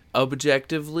me.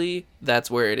 Objectively,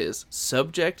 that's where it is.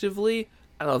 Subjectively,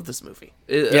 I love this movie.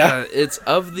 It's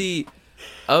of the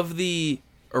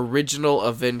original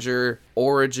Avenger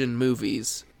origin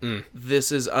movies.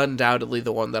 This is undoubtedly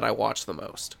the one that I watch the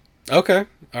most. Okay,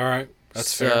 all right,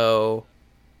 that's fair. So,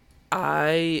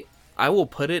 I will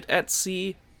put it at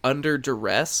C under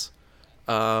duress.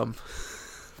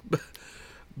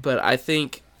 But I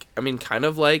think, kind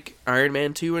of like Iron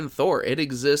Man 2 and Thor, it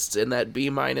exists in that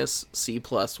B- C+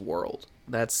 world.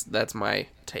 That's my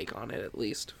take on it, at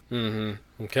least.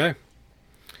 Mm-hmm. Okay.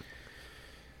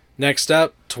 Next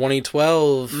up,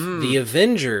 2012, The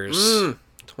Avengers.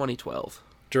 2012.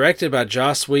 Directed by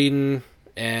Joss Whedon,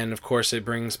 and of course it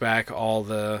brings back all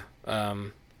the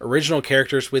original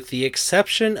characters with the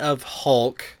exception of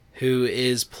Hulk, who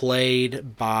is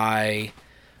played by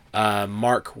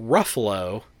Mark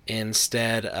Ruffalo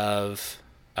instead of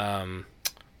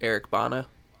Eric Bana.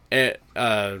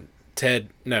 Norton.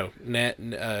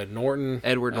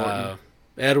 Edward Norton.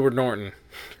 Edward Norton.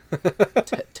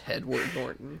 Edward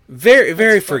Norton. Very,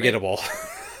 very forgettable.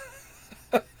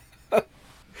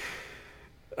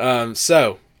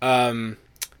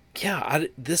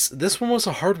 This one was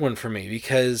a hard one for me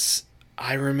because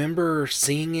I remember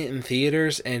seeing it in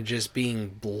theaters and just being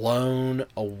blown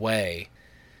away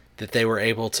that they were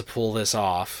able to pull this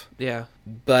off. Yeah.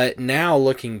 But now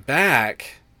looking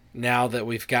back, now that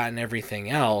we've gotten everything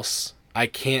else, I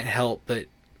can't help but,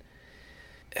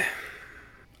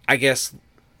 I guess,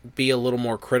 be a little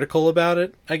more critical about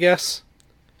it, I guess.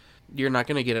 You're not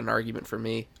going to get an argument from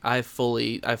me. I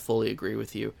fully agree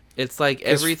with you. It's like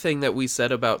everything that we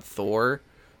said about Thor,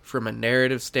 from a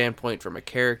narrative standpoint, from a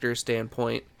character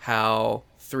standpoint, how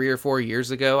 3 or 4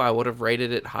 years ago I would have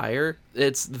rated it higher.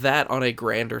 It's that on a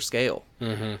grander scale.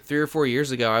 3 or 4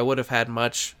 years ago I would have had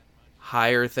much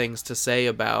higher things to say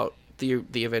about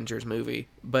the Avengers movie.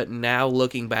 But now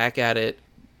looking back at it,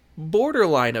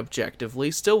 borderline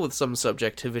objectively, still with some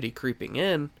subjectivity creeping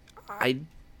in,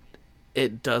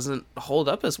 it doesn't hold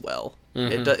up as well.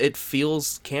 It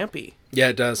feels campy. Yeah,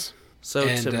 it does.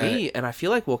 So to me, and I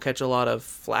feel like we'll catch a lot of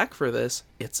flack for this,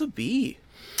 it's a B.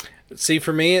 See,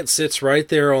 for me, it sits right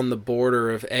there on the border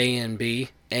of A and B.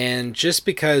 And just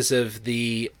because of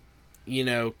the,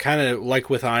 kind of like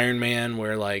with Iron Man,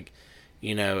 where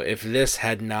if this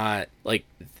had not,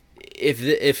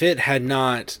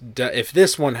 if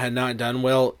this one had not done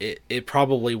well, it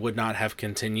probably would not have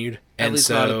continued. At least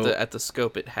not at the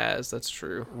scope it has. That's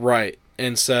true. Right.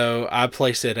 And so I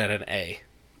place it at an A.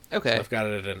 Okay. So I've got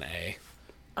it at an A.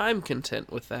 I'm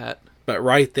content with that. But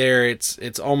right there,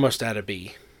 it's almost at a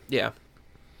B. Yeah.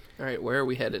 All right, where are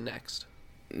we headed next?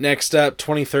 Next up,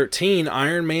 2013,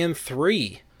 Iron Man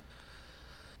 3.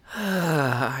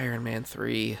 Iron Man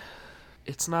 3.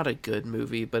 It's not a good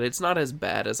movie, but it's not as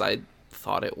bad as I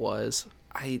thought it was.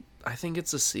 I think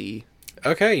it's a C.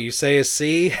 Okay, you say a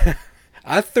C?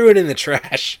 I threw it in the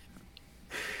trash.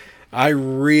 I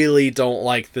really don't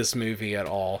like this movie at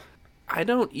all. I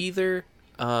don't either,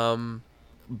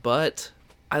 but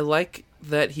I like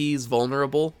that he's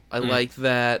vulnerable. I like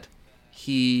that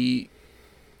it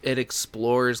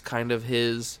explores kind of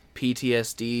his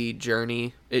PTSD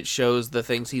journey. It shows the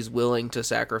things he's willing to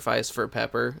sacrifice for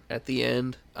Pepper at the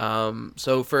end.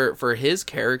 So for his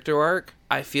character arc,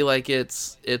 I feel like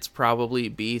it's probably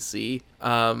B, C.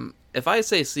 If I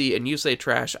say C and you say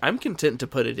trash, I'm content to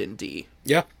put it in D.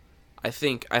 Yeah. I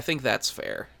think that's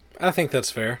fair. I think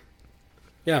that's fair.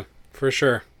 Yeah, for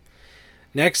sure.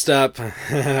 Next up,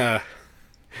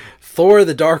 Thor: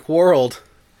 The Dark World,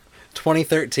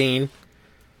 2013.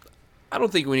 I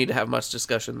don't think we need to have much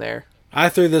discussion there. I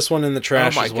threw this one in the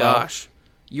trash as well. Oh my gosh.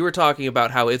 You were talking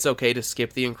about how it's okay to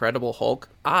skip the Incredible Hulk.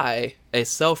 I, a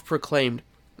self-proclaimed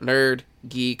nerd,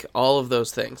 geek, all of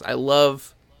those things. I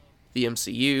love the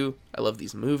MCU. I love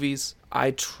these movies.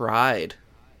 I tried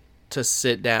to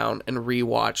sit down and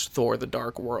rewatch Thor: The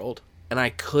Dark World, and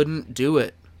I couldn't do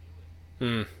it.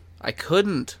 I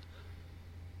couldn't.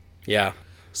 Yeah.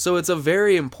 So it's a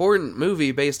very important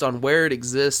movie based on where it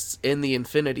exists in the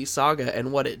Infinity Saga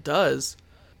and what it does,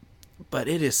 but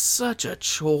it is such a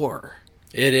chore.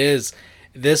 It is.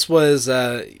 This was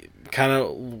kind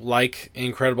of like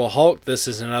Incredible Hulk. This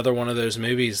is another one of those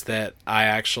movies that I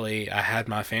had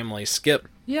my family skip.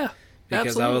 Yeah, because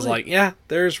absolutely. I was like, yeah,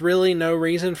 there's really no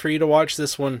reason for you to watch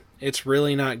this one. It's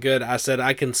really not good. I said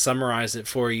I can summarize it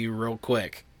for you real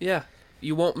quick. Yeah,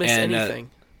 you won't miss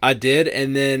anything. I did,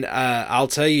 and then I'll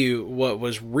tell you what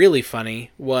was really funny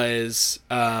was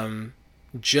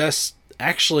just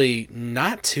actually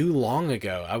not too long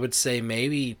ago. I would say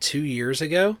maybe 2 years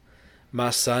ago, my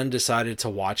son decided to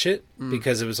watch it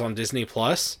because it was on Disney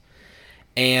Plus,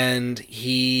 and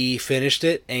he finished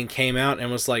it and came out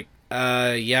and was like,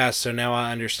 yeah, so now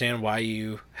I understand why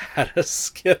you had to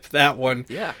skip that one.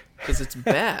 Yeah, because it's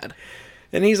bad.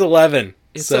 And he's 11.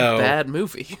 It's a bad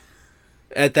movie.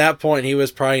 At that point, he was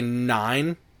probably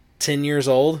 9, 10 years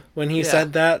old when he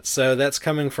said that. So that's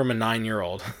coming from a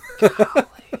 9-year-old.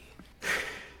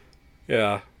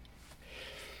 Yeah.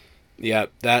 Yeah,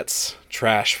 that's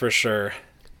trash for sure.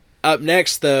 Up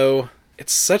next, though,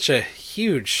 it's such a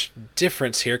huge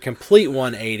difference here. Complete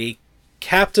 180.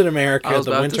 Captain America,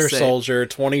 the Winter Soldier,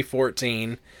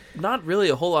 2014. Not really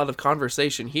a whole lot of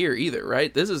conversation here either,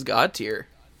 right? This is God tier.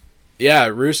 Yeah,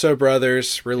 Russo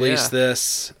brothers released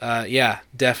this. Yeah,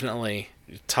 definitely.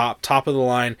 Top of the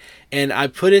line. And I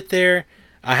put it there.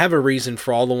 I have a reason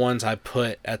for all the ones I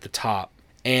put at the top.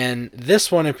 And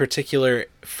this one in particular,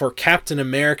 for Captain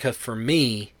America, for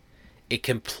me, it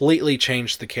completely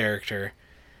changed the character.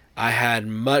 I had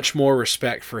much more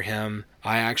respect for him.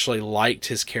 I actually liked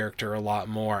his character a lot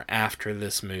more after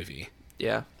this movie.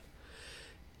 Yeah.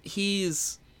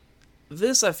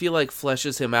 This, I feel like,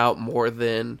 fleshes him out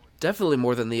definitely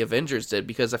more than the Avengers did,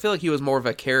 because I feel like he was more of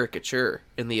a caricature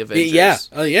in the Avengers. Yeah.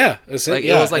 Yeah. It was like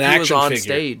he was on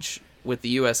stage with the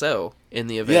USO in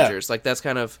the Avengers. Yeah. Like, that's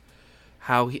kind of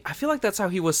how I feel like that's how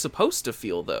he was supposed to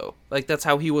feel, though. Like, that's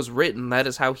how he was written. That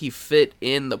is how he fit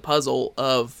in the puzzle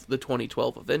of the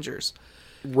 2012 Avengers.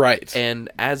 Right. And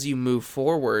as you move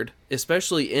forward,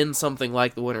 especially in something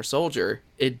like the Winter Soldier,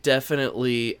 it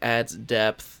definitely adds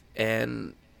depth,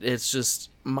 and it's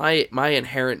just my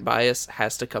inherent bias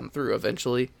has to come through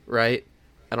eventually, right?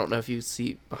 I don't know if you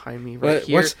see behind me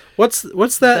here. What's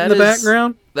that in the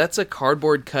background? That's a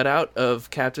cardboard cutout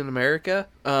of Captain America.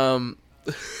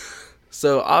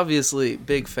 So obviously,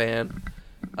 big fan.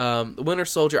 The Winter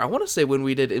Soldier, I want to say when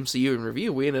we did MCU in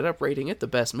review, we ended up rating it the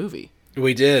best movie.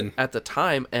 We did. At the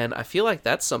time, and I feel like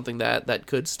that's something that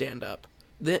could stand up.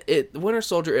 The Winter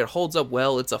Soldier, it holds up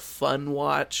well. It's a fun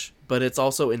watch, but it's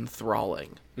also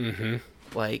enthralling. Mm-hmm.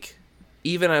 Like,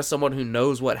 even as someone who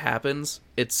knows what happens,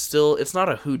 it's not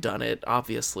a whodunit,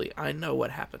 obviously. I know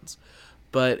what happens.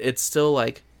 But it's still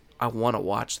like, I want to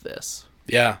watch this.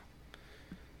 Yeah.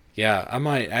 Yeah, I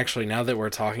might actually, now that we're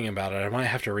talking about it, I might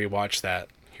have to rewatch that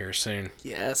here soon.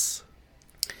 Yes.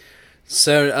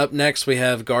 So up next we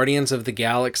have Guardians of the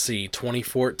Galaxy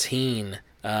 2014.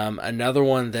 Another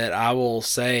one that I will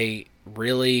say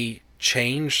really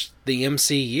changed the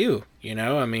MCU. You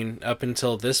know, I mean, up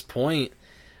until this point,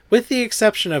 with the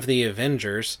exception of the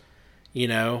Avengers, you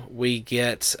know, we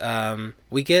get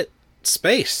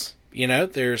space. You know,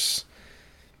 there's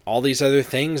all these other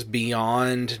things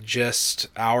beyond just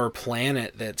our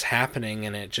planet that's happening,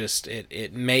 and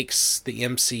it makes the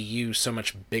MCU so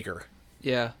much bigger.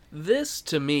 Yeah. This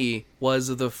to me was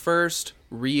the first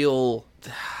real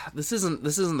this isn't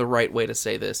the right way to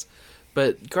say this,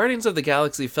 but Guardians of the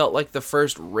Galaxy felt like the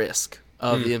first risk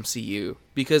of the MCU,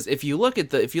 because if you look at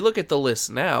the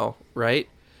list now, right?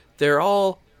 They're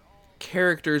all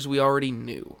characters we already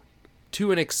knew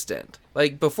to an extent.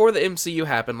 Like, before the MCU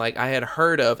happened, like, I had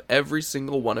heard of every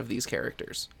single one of these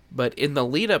characters. But in the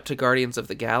lead up to Guardians of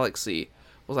the Galaxy, I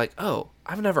was like, oh,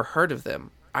 I've never heard of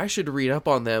them. I should read up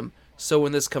on them, so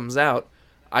when this comes out,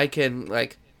 I can,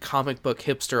 like, comic book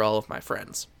hipster all of my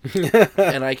friends.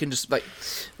 And I can just, like,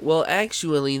 well,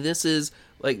 actually, this is,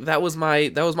 like, that was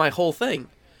my whole thing.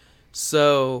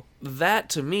 So that,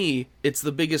 to me, it's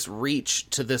the biggest reach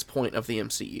to this point of the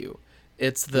MCU.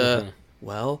 It's the,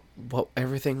 well,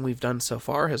 everything we've done so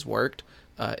far has worked,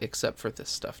 except for this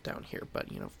stuff down here. But,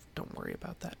 don't worry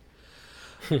about that.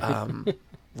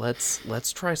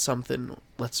 Let's try something.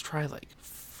 Let's try, like,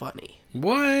 funny.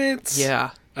 What?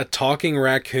 Yeah. A talking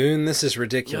raccoon? This is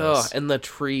ridiculous. And the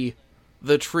tree.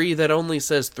 The tree that only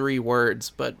says 3 words,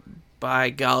 but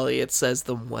by golly, it says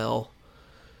them well.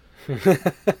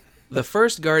 The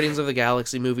first Guardians of the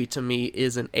Galaxy movie, to me,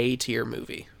 is an A-tier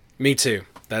movie. Me too.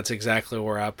 That's exactly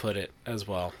where I put it as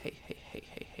well. Hey.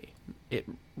 It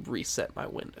reset my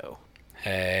window.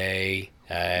 Hey.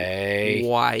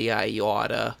 Why I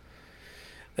oughta.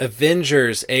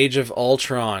 Avengers Age of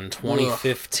Ultron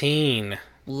 2015.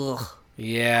 Ugh.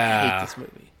 Yeah. I hate this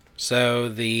movie. So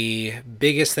the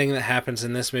biggest thing that happens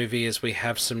in this movie is we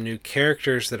have some new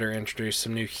characters that are introduced,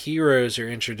 some new heroes are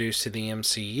introduced to the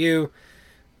MCU.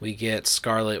 We get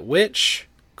Scarlet Witch,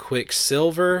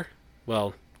 Quicksilver,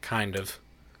 well, kind of.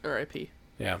 R.I.P.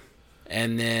 Yeah.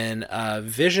 And then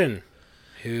Vision,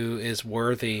 who is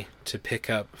worthy to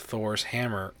pick up Thor's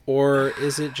hammer. Or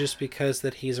is it just because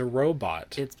that he's a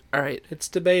robot? It's all right. It's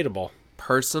debatable.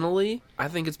 Personally, I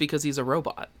think it's because he's a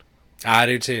robot. I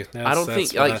do too. I don't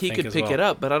think he could pick it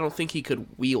up, but I don't think he could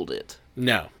wield it.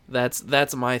 No.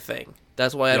 That's my thing.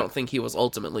 That's why I don't think he was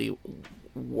ultimately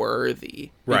worthy.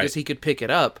 Right. Because he could pick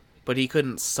it up, but he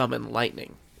couldn't summon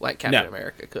lightning like Captain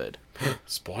America could.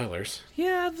 Spoilers.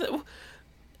 Yeah,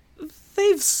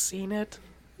 they've seen it.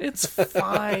 It's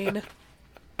fine.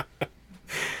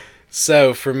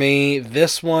 So for me,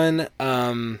 this one,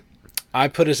 I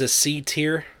put as a C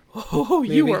tier. Oh,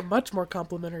 maybe. You were much more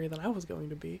complimentary than I was going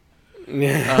to be.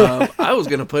 Yeah. I was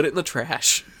going to put it in the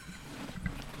trash.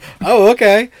 Oh,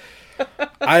 okay.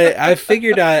 I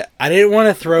figured I didn't want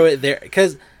to throw it there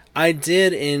because I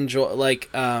did enjoy, like,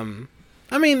 I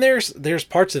mean, there's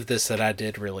parts of this that I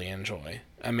did really enjoy.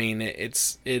 I mean,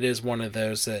 it is one of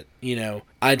those that,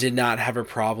 I did not have a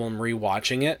problem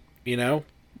rewatching it,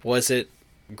 Was it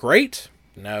great?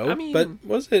 No. I mean, but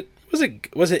was it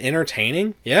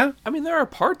entertaining? Yeah. I mean, there are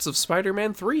parts of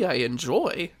Spider-Man 3 I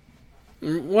enjoy.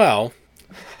 Well,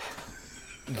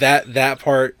 that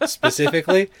part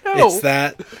specifically, No. It's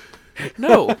that.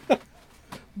 No.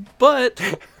 But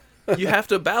you have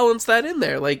to balance that in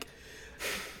there. Like,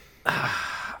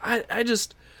 I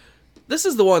just... This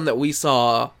is the one that we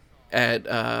saw at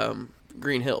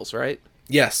Green Hills, right?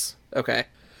 Yes. Okay.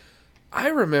 I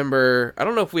remember... I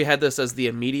don't know if we had this as the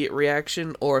immediate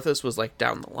reaction or if this was, like,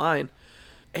 down the line.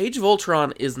 Age of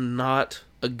Ultron is not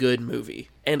a good movie.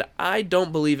 And I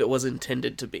don't believe it was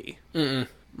intended to be. Mm-mm.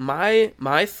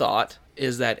 My thought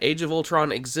is that Age of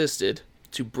Ultron existed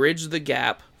to bridge the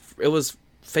gap. It was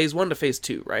phase 1 to phase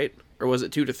 2, right? Or was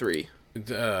it 2 to 3? 2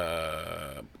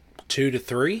 to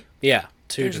 3? Yeah,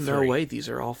 2 There's to 3. no way these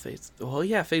are all phase... Well,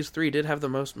 yeah, phase 3 did have the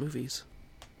most movies.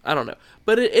 I don't know.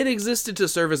 But it existed to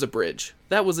serve as a bridge.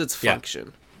 That was its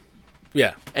function.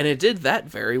 Yeah. And it did that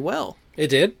very well. It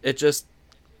did? It just...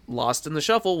 Lost in the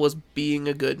Shuffle was being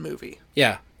a good movie.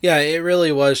 Yeah. Yeah, it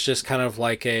really was just kind of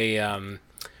like a...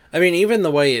 I mean, even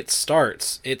the way it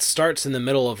starts in the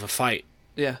middle of a fight.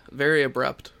 Yeah, very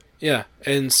abrupt. Yeah,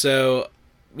 and so,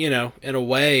 in a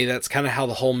way, that's kind of how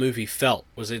the whole movie felt.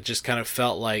 Was it just kind of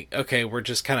felt like, okay, we're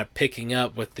just kind of picking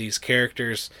up with these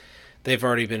characters. They've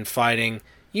already been fighting.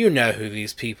 You know who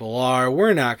these people are.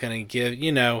 We're not going to give,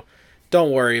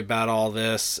 don't worry about all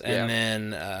this. And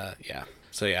then,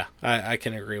 So, yeah, I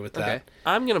can agree with that. Okay.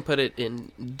 I'm going to put it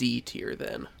in D tier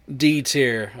then. D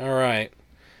tier. All right.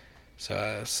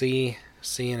 So, C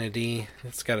and a D.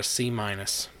 It's got a C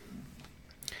minus.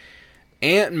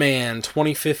 Ant-Man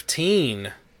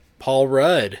 2015. Paul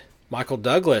Rudd. Michael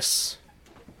Douglas.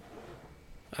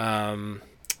 This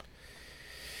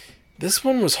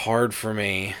one was hard for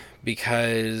me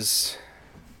because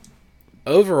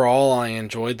overall I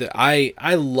enjoyed it.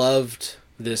 I loved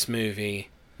this movie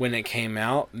when it came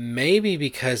out, maybe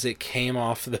because it came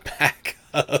off the back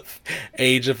of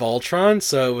Age of Ultron,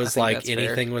 so it was like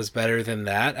anything was better than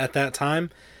that at that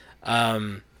time.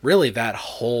 Really, that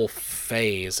whole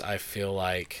phase, I feel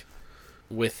like,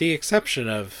 with the exception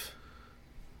of,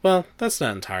 well, that's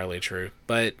not entirely true,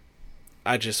 but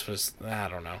I just was, I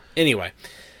don't know. Anyway,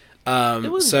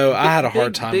 so I had a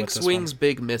hard time with this one. Big swings,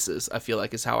 big misses, I feel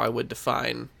like is how I would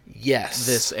define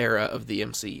this era of the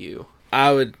MCU.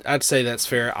 I'd say that's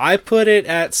fair. I put it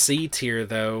at C tier,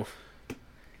 though.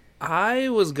 I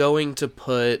was going to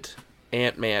put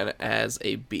Ant-Man as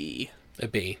a B. A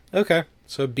B. Okay.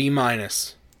 So B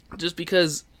minus. Just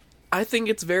because I think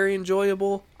it's very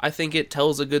enjoyable. I think it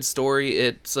tells a good story.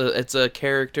 It's a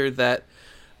character that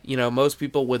You know, most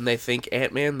people, when they think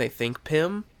Ant-Man, they think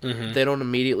Pym. Mm-hmm. They don't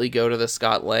immediately go to the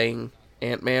Scott Lang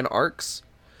Ant-Man arcs.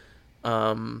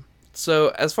 So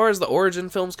as far as the origin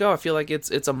films go, I feel like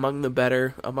it's among the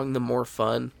better, among the more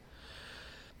fun.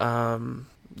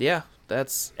 Yeah,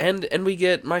 that's and we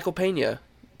get Michael Pena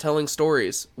telling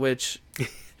stories, which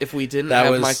if we didn't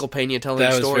have Michael Pena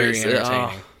telling stories, very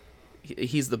entertaining.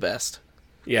 He's the best.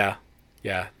 Yeah,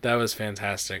 that was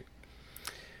fantastic.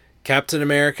 Captain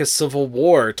America: Civil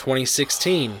War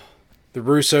 2016. The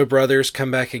Russo brothers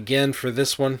come back again for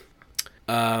this one.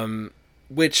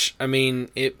 Which, I mean,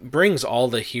 it brings all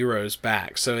the heroes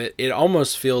back. So it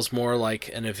almost feels more like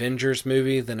an Avengers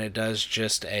movie than it does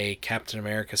just a Captain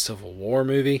America Civil War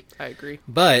movie. I agree.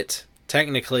 But,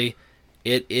 technically,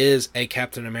 it is a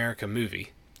Captain America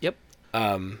movie. Yep.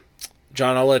 John,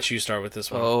 I'll let you start with this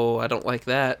one. Oh, I don't like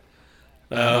that.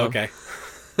 Oh, okay.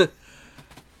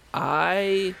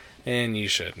 And you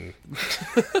shouldn't.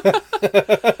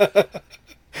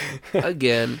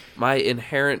 Again, my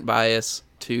inherent bias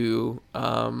to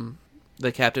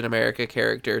the Captain America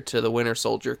character, to the Winter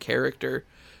Soldier character,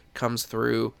 comes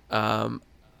through. I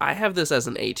have this as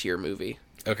an A-tier movie.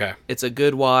 Okay. It's a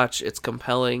good watch. It's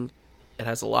compelling. It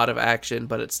has a lot of action,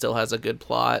 but it still has a good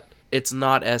plot. It's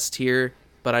not S-tier,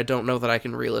 but I don't know that I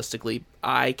can realistically...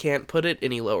 I can't put it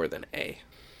any lower than A.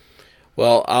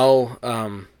 Well,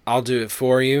 I'll do it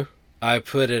for you. I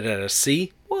put it at a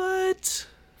C. What?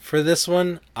 For this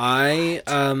one, I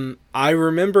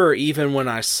remember even when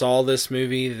I saw this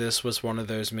movie, this was one of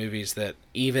those movies that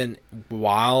even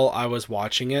while I was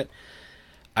watching it,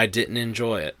 I didn't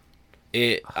enjoy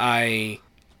it. I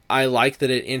like that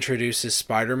it introduces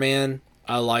Spider-Man.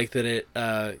 I like that it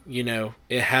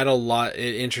it had a lot.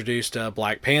 It introduced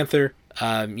Black Panther.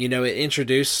 It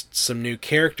introduced some new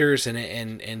characters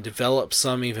and developed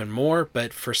some even more.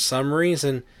 But for some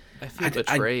reason, I feel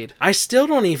betrayed. I still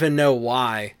don't even know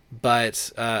why.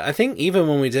 But I think even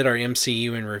when we did our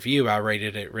MCU in review, I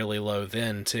rated it really low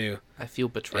then too. I feel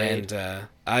betrayed. And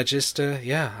I just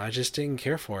didn't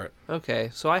care for it. Okay,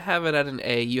 so I have it at an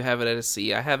A, you have it at a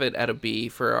C. I have it at a B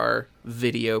for our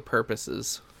video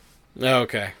purposes.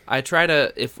 Okay. I try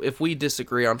to, if we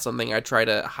disagree on something, I try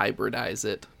to hybridize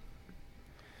it.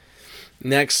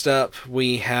 Next up,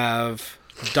 we have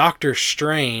Doctor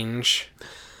Strange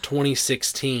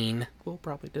 2016. We'll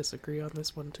probably disagree on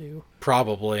this one too.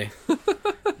 Probably.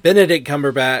 Benedict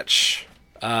Cumberbatch,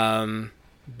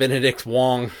 Benedict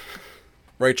Wong,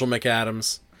 Rachel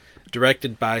McAdams,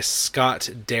 directed by Scott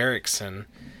Derrickson.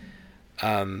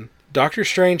 Doctor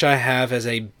Strange I have as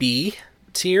a B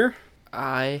tier.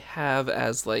 I have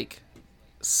as like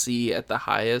C at the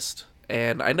highest.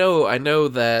 And I know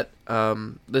that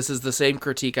this is the same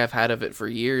critique I've had of it for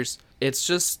years. It's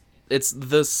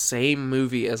the same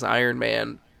movie as Iron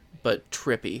Man, but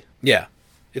trippy. Yeah,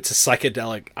 it's a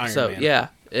psychedelic Iron Man. So yeah,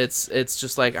 it's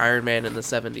just like Iron Man in the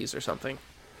 70s or something.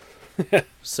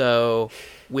 So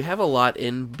we have a lot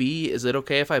in B. Is it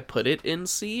okay if I put it in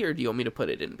C, or do you want me to put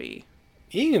it in B?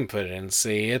 You can put it in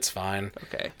C. It's fine.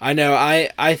 Okay. I know.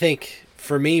 I think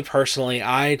for me personally,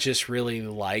 I just really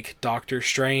like Doctor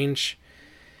Strange.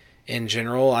 In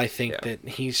general, I think that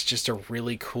he's just a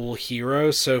really cool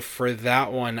hero. So for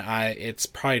that one, it's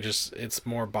probably it's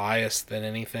more biased than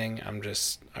anything.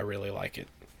 I really like it.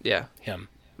 Yeah. Him.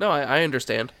 No, I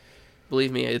understand.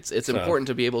 Believe me, it's important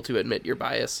to be able to admit your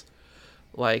bias,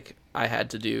 like I had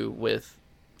to do with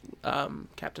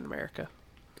Captain America.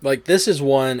 Like this is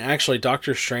one, actually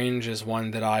Doctor Strange is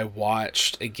one that I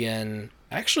watched again,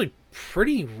 actually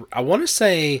I want to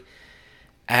say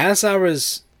as I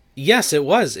was... Yes, it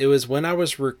was. It was when I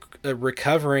was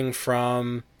recovering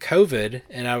from COVID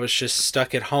and I was just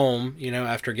stuck at home,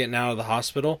 after getting out of the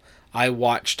hospital. I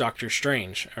watched Doctor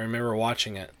Strange. I remember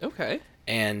watching it. Okay.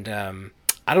 And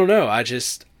I don't know.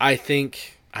 I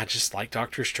think I just like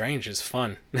Doctor Strange. It's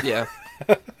fun. Yeah.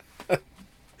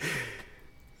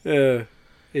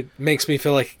 It makes me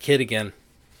feel like a kid again.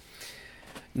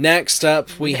 Next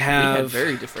up, we have... We had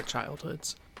very different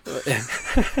childhoods.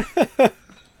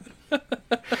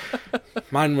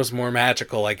 Mine was more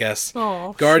magical, I guess.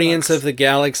 Oh, Guardians shucks. of the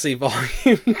Galaxy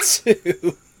Volume 2.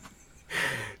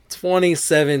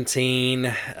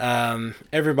 2017.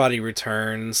 Everybody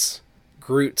returns.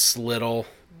 Groot's little.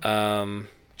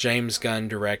 James Gunn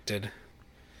directed.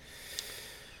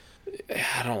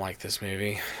 I don't like this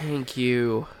movie. Thank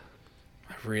you.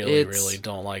 I really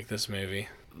don't like this movie.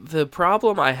 The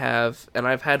problem I have, and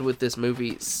I've had with this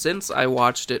movie since I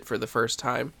watched it for the first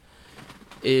time,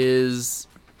 is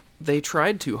they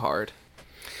tried too hard.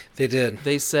 They did.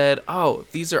 They said, oh,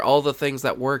 these are all the things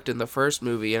that worked in the first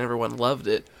movie and everyone loved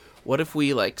it. What if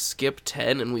we skip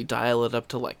 10 and we dial it up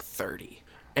to 30?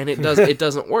 and it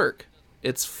doesn't work.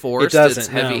 It's forced. doesn't, It's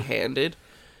heavy-handed.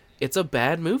 It's a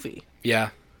bad movie. Yeah,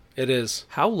 it is.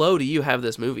 How low do you have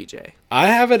this movie, Jay? I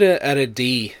have it at a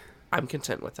D. I'm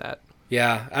content with that.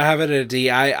 Yeah, I have it at a D.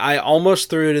 I almost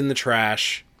threw it in the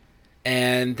trash.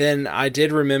 And then I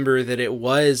did remember that it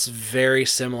was very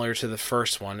similar to the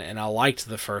first one, and I liked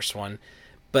the first one.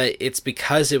 But it's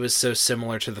because it was so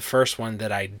similar to the first one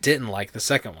that I didn't like the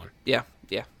second one. Yeah.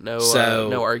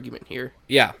 No argument here.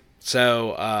 Yeah.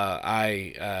 So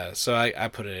I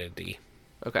put it at a D.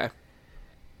 Okay.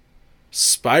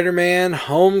 Spider-Man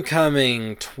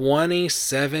Homecoming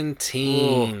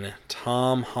 2017. Ooh.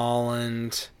 Tom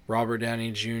Holland, Robert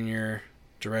Downey Jr.,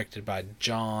 directed by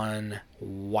John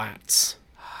Watts.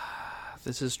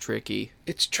 This is tricky.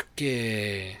 It's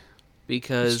tricky.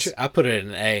 Because I put it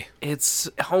in an A.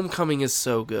 Homecoming is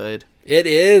so good. It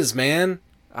is, man.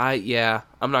 I'm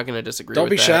not going to disagree Don't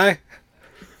with that.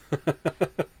 Don't be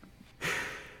shy.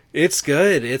 It's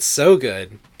good. It's so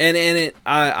good. And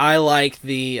I like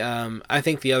the I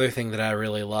think the other thing that I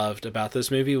really loved about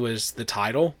this movie was the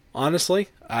title, honestly.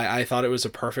 I thought it was a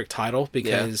perfect title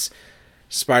because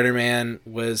Spider-Man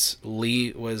was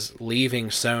leaving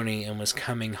Sony and was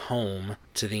coming home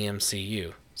to the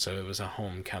MCU. So it was a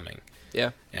homecoming.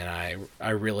 Yeah. And I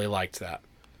really liked that.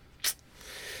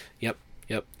 Yep,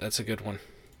 that's a good one.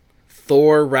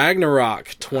 Thor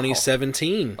Ragnarok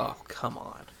 2017. Oh, come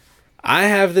on. I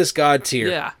have this God tier.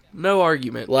 Yeah, no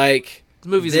argument. Like, the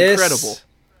movie's incredible.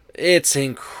 It's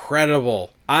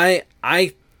incredible.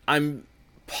 I'm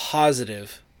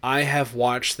positive I have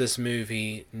watched this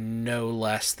movie no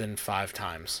less than 5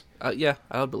 times. Yeah,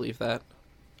 I would believe that.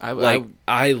 I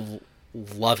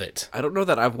love it. I don't know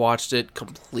that I've watched it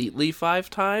completely 5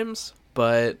 times,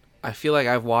 but I feel like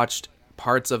I've watched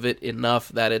parts of it enough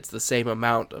that it's the same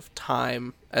amount of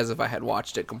time as if I had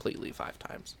watched it completely 5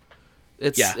 times.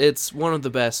 It's one of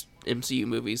the best MCU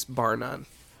movies, bar none.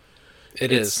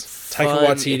 It's fun, Taika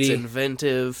Waititi. It's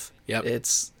inventive. Yep.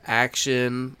 It's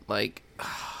action.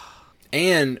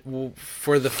 And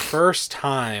for the first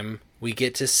time, we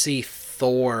get to see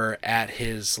Thor at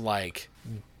his,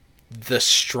 the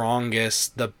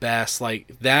strongest, the best.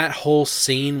 That whole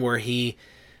scene where he,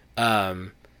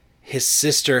 his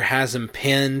sister has him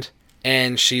pinned,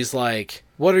 and she's like,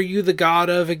 "What are you the god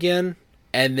of again?"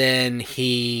 And then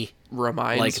he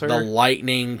reminds her. The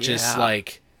lightning just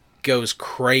goes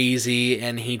crazy,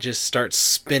 and he just starts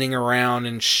spinning around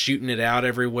and shooting it out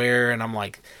everywhere, and I'm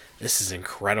like, this is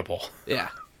incredible. Yeah.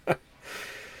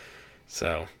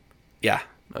 So, yeah.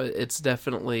 It's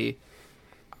definitely,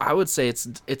 I would say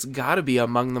it's got to be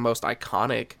among the most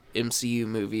iconic MCU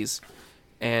movies,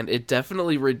 and it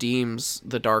definitely redeems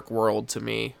The Dark World to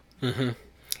me. Mm-hmm.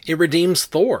 It redeems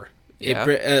Thor.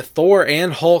 Yeah. Thor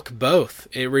and Hulk both.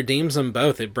 It redeems them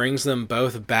both. It brings them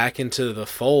both back into the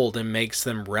fold and makes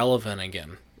them relevant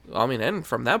again. I mean, and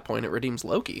from that point, it redeems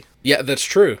Loki. Yeah, that's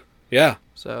true. Yeah.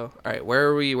 So, all right, where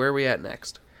are we at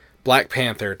next? Black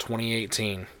Panther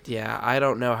 2018. Yeah, I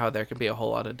don't know how there can be a whole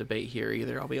lot of debate here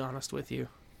either, I'll be honest with you.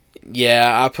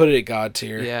 Yeah, I put it at God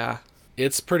tier. Yeah.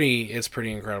 It's pretty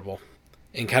incredible.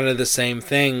 And kind of the same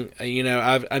thing,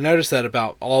 I noticed that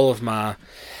about all of my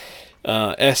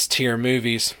S tier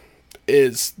movies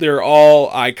is they're all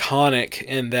iconic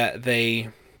in that they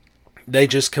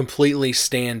just completely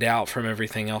stand out from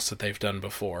everything else that they've done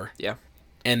before. Yeah.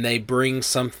 And they bring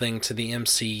something to the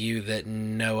MCU that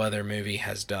no other movie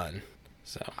has done.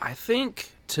 So I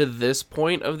think to this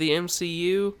point of the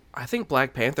MCU, I think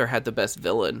Black Panther had the best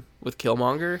villain with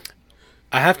Killmonger.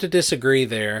 I have to disagree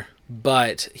there,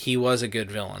 but he was a good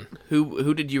villain.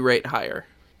 Who did you rate higher?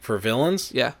 For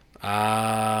villains? Yeah.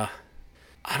 I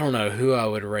don't know who I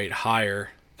would rate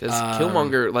higher. Because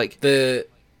Killmonger,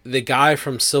 the guy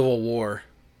from Civil War,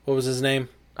 what was his name?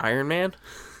 Iron Man?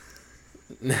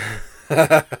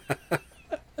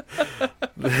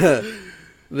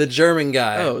 the German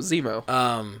guy. Oh, Zemo.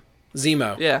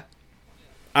 Zemo. Yeah.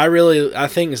 I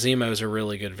think Zemo's a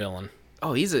really good villain.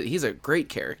 Oh, he's a great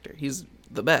character. He's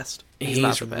the best. He's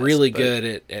not the best, really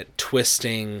good at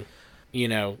twisting,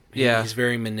 Yeah. He's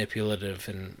very manipulative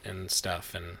and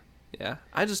stuff, and yeah.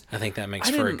 I think that makes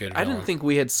for a good villain. I didn't think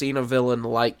we had seen a villain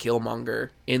like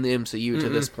Killmonger in the MCU to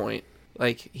this point.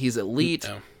 He's elite.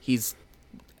 No. He's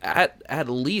at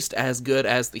least as good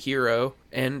as the hero,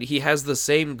 and he has the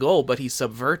same goal, but he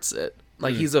subverts it.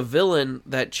 He's a villain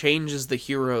that changes the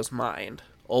hero's mind,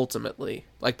 ultimately.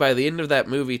 By the end of that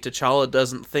movie, T'Challa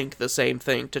doesn't think the same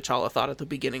thing T'Challa thought at the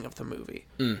beginning of the movie.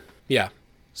 Yeah.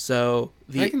 So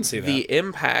I can see that. The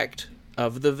impact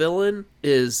of the villain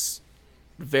is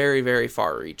very, very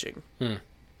far-reaching.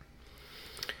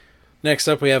 Next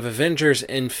up, we have Avengers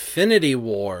Infinity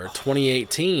War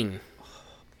 2018.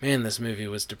 Man, this movie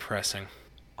was depressing.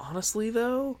 Honestly,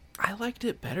 though, I liked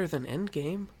it better than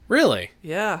Endgame. Really?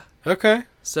 Yeah. Okay.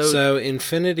 So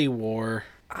Infinity War.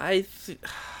 I think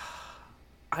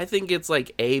it's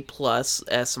like A plus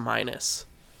S minus.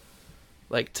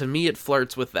 Like, to me, it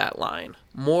flirts with that line.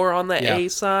 More on the A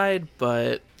side,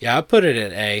 but Yeah, I put it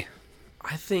at A.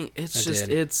 I think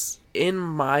it's, in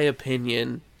my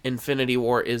opinion, Infinity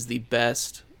War is the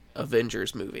best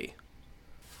Avengers movie.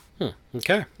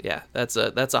 Okay. Yeah, that's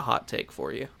a hot take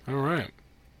for you. All right.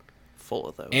 Full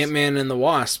of those. Ant-Man and the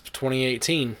Wasp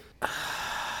 2018.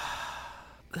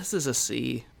 This is a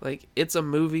C. Like, it's a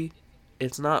movie.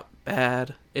 It's not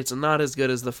bad. It's not as good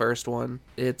as the first one.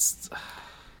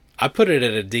 I put it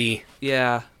at a D.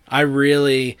 Yeah.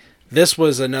 This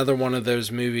was another one of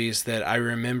those movies that I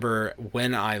remember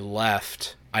when I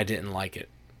left, I didn't like it.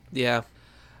 Yeah.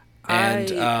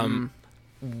 And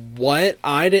what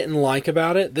I didn't like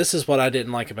about it, this is what I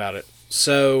didn't like about it.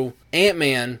 So,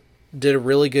 Ant-Man did a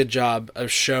really good job of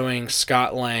showing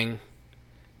Scott Lang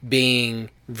being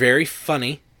very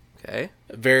funny, Okay.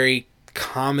 very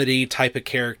comedy type of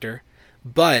character,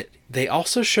 but they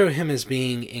also show him as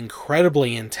being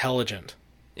incredibly intelligent.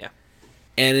 Yeah.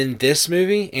 And in this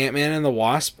movie, Ant-Man and the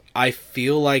Wasp, I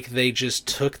feel like they just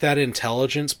took that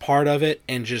intelligence part of it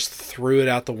and just threw it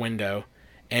out the window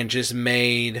and just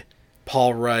made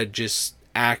Paul Rudd just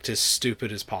act as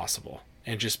stupid as possible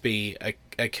and just be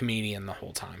a comedian the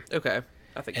whole time. Okay.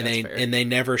 I think that's fair. And they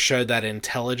never showed that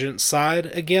intelligence side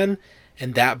again,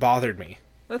 and that bothered me.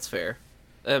 That's fair.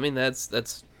 I mean,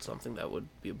 that's something that would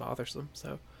be bothersome.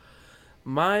 So,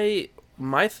 my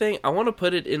thing, I want to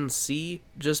put it in C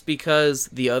just because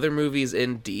the other movies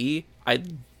in D, I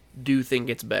do think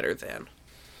it's better than.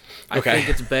 I think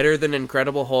it's better than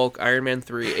Incredible Hulk, Iron Man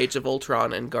 3, Age of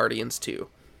Ultron, and Guardians 2.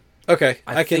 Okay,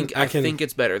 I think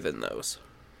it's better than those.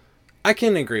 I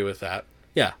can agree with that.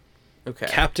 Yeah. Okay.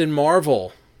 Captain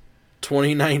Marvel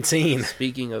 2019.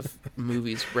 Speaking of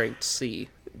movies ranked C.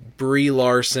 Brie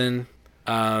Larson.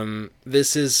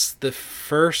 This is the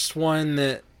first one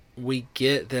that we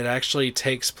get that actually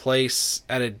takes place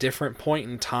at a different point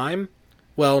in time.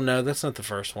 Well, no, that's not the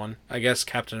first one. I guess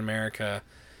Captain America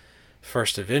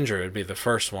First Avenger would be the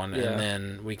first one, Yeah. and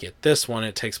then we get this one.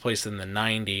 It takes place in the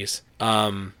 90s.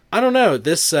 I don't know.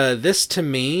 This to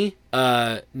me,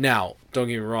 now, don't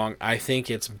get me wrong, I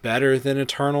think it's better than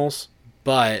Eternals,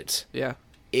 but Yeah.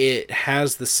 it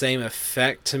has the same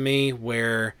effect to me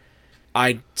where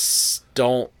I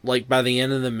don't, like, by the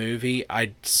end of the movie,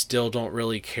 I still don't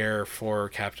really care for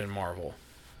Captain Marvel.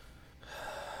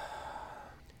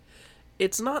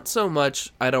 It's not so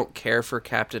much I don't care for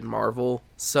Captain Marvel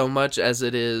so much as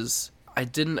it is I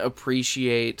didn't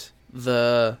appreciate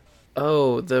the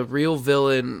real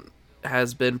villain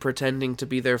has been pretending to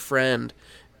be their friend,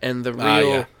 and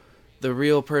the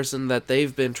real person that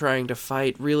they've been trying to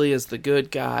fight really is the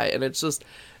good guy, and it's just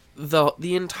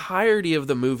the entirety of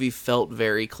the movie felt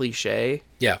very cliche.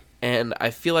 Yeah. And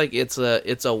I feel like it's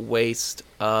a waste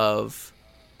of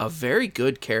a very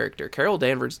good character. Carol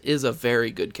Danvers is a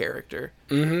very good character.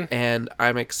 Mm-hmm. And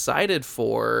I'm excited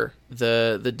for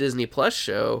the Disney Plus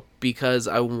show because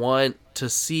I want to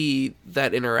see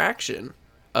that interaction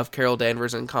of Carol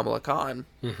Danvers and Kamala Khan.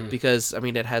 Mm-hmm. Because, I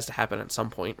mean, it has to happen at some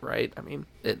point, right? I mean,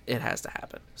 it has to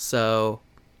happen. So,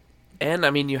 and, I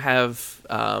mean, you have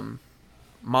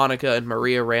Monica and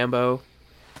Maria Rambeau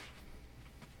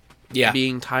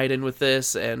being tied in with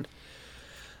this, and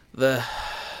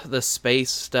the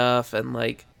space stuff, and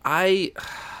like I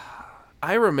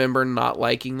remember not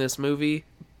liking this movie,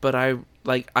 but I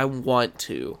want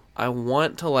to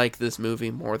like this movie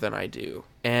more than I do.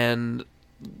 And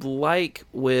like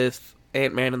with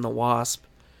Ant-Man and the Wasp,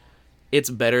 it's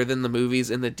better than the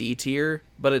movies in the D tier,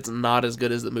 but it's not as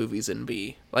good as the movies in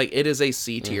B. Like, it is a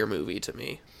C tier movie to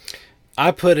me.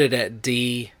 I put it at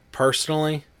D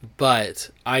personally, but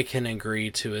I can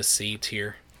agree to a C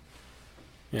tier.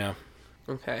 Yeah.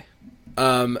 Okay.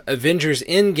 Avengers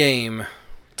Endgame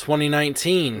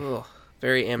 2019. Ugh,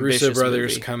 very ambitious Russo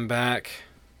brothers movie. come back.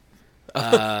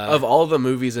 Of all the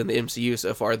movies in the MCU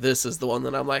so far, this is the one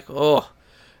that I'm like, oh,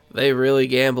 they really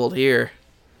gambled here.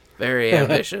 Very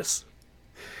ambitious.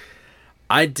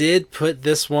 I did put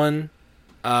this one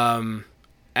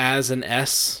as an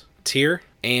S tier,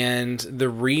 and the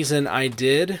reason I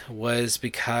did was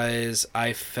because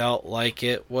I felt like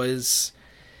it was...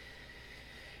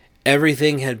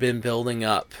 everything had been building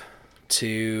up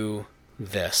to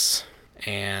this,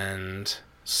 and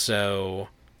so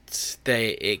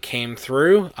it came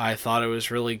through. I thought it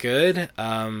was really good.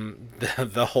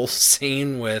 The whole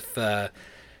scene with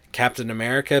Captain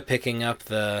America picking up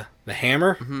the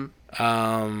hammer.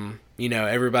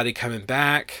 Everybody coming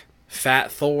back.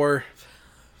 Fat Thor.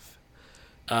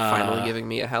 Finally giving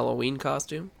me a Halloween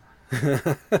costume.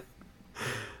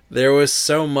 There was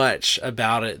so much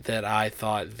about it that I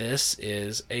thought this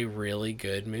is a really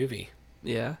good movie.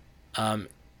 Yeah.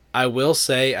 I will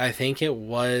say I think it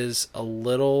was a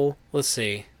little, let's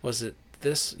see, was it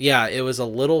this? Yeah, it was a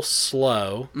little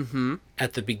slow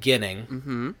at the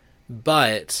beginning,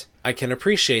 but I can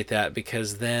appreciate that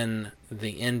because then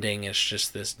the ending is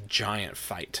just this giant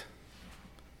fight.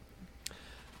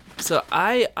 So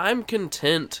I'm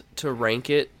content to rank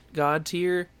it God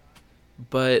tier,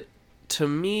 but to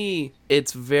me,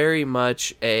 it's very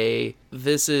much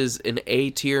this is an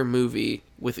A tier movie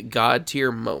with God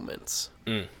tier moments.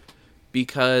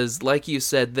 Because, like you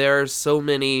said, there are so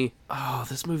many,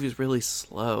 this movie is really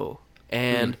slow.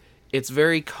 And it's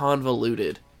very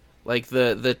convoluted. Like,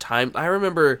 the time, I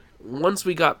remember once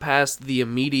we got past the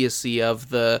immediacy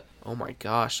of oh my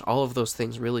gosh, all of those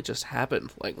things really just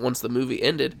happened. Like, once the movie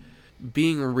ended,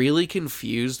 being really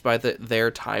confused by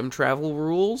their time travel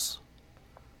rules.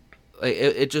 Like,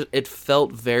 it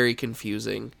felt very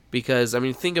confusing. Because, I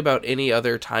mean, think about any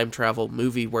other time travel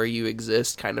movie where you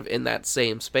exist kind of in that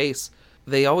same space.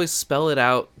 They always spell it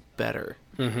out better.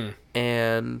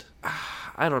 And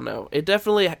I don't know. It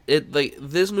definitely,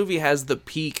 this movie has the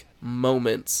peak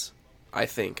moments, I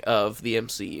think, of the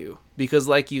MCU. Because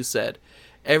like you said,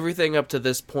 everything up to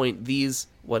this point, these,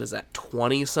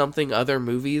 20-something other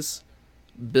movies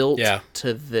built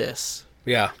to this.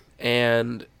 Yeah.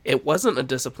 And it wasn't a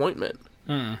disappointment.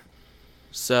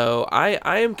 So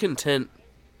I am content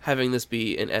having this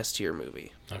be an S tier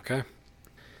movie. Okay.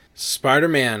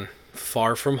 Spider-Man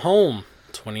Far From Home,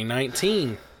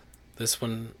 2019. This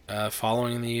one,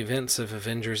 following the events of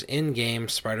Avengers Endgame,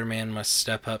 Spider-Man must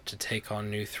step up to take on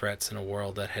new threats in a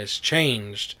world that has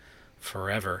changed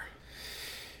forever.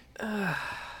 I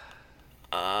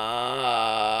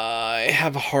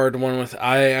have a hard one with...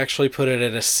 I actually put it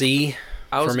at a C.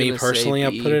 For me personally, I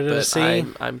put it at a C.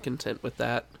 I'm content with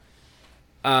that.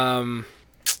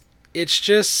 It's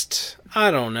just...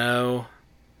 I don't know.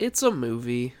 It's a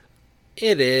movie.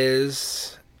 It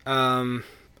is.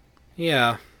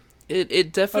 Yeah.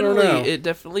 It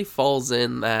definitely falls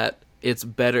in that it's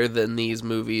better than these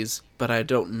movies, but I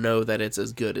don't know that it's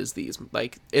as good as these.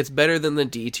 Like, it's better than the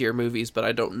D tier movies, but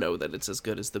I don't know that it's as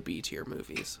good as the B tier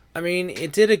movies. I mean,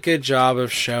 it did a good job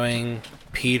of showing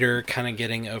Peter kind of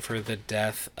getting over the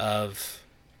death of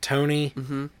Tony,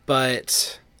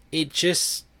 but it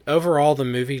just, overall, the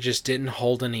movie just didn't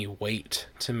hold any weight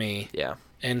to me. Yeah.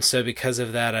 And so because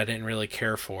of that, I didn't really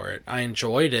care for it. I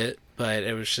enjoyed it, but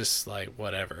it was just like,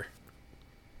 whatever.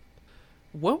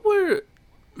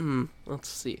 Let's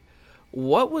see.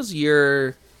 What was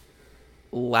your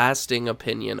lasting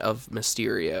opinion of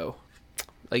Mysterio?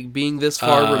 Like, being this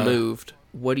far removed,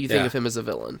 what do you think of him as a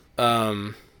villain?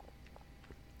 I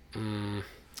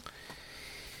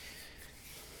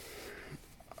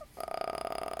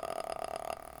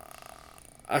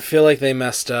feel like they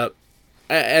messed up.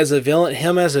 As a villain,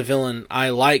 I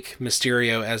like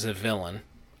Mysterio as a villain.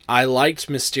 I liked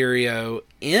Mysterio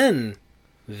in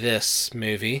this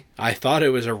movie. I thought it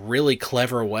was a really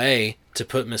clever way to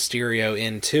put Mysterio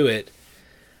into it.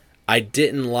 I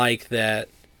didn't like that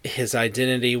his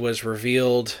identity was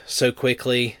revealed so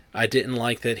quickly. I didn't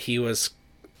like that he was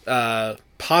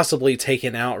possibly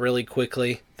taken out really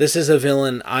quickly. This is a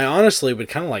villain I honestly would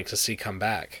kind of like to see come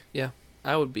back. Yeah,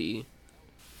 I would be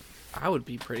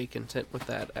pretty content with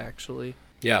that, actually.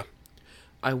 Yeah.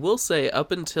 I will say,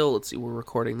 up until, let's see, we're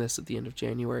recording this at the end of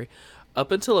January.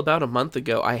 Up until about a month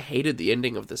ago, I hated the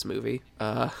ending of this movie.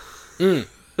 Where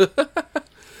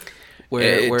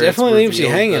it definitely leaves you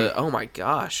hanging. Oh my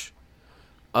gosh.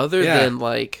 Other than,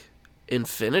 like,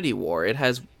 Infinity War, it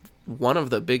has one of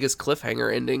the biggest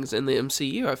cliffhanger endings in the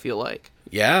MCU, I feel like.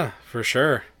 Yeah, for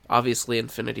sure. Obviously,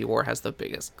 Infinity War has the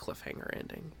biggest cliffhanger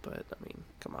ending, but, I mean,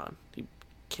 come on. He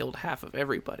killed half of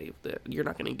everybody. You're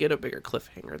not going to get a bigger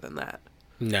cliffhanger than that.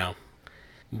 No.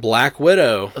 Black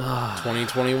Widow,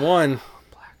 2021.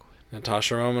 Black Widow.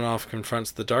 Natasha Romanoff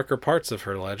confronts the darker parts of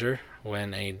her ledger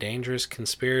when a dangerous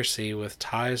conspiracy with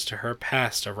ties to her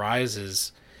past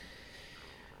arises.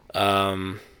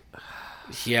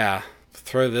 Yeah,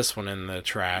 throw this one in the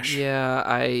trash. Yeah,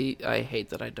 I hate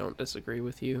that I don't disagree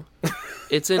with you.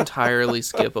 It's entirely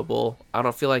skippable. I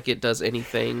don't feel like it does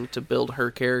anything to build her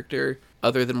character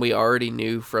other than we already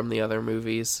knew from the other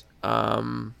movies.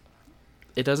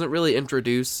 It doesn't really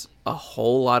introduce a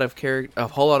whole lot of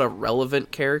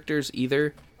relevant characters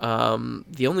either.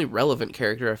 The only relevant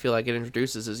character I feel like it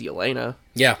introduces is Yelena.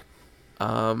 Yeah.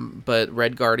 But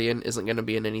Red Guardian isn't going to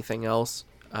be in anything else.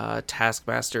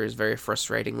 Taskmaster is very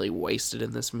frustratingly wasted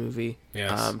in this movie.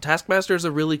 Yes. Taskmaster is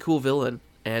a really cool villain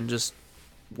and just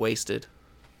wasted.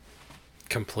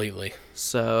 Completely.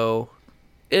 So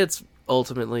it's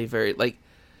ultimately very, like,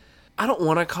 I don't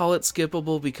want to call it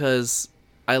skippable because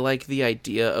I like the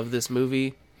idea of this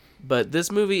movie, but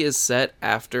this movie is set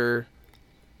after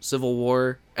Civil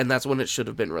War, and that's when it should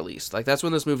have been released. Like, that's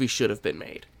when this movie should have been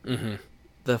made. Mm-hmm.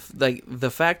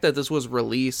 The fact that this was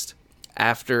released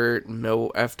after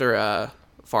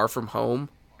Far From Home,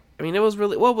 I mean, it was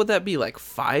really, what would that be, like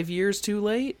 5 years too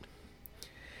late?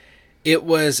 It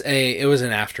was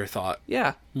an afterthought.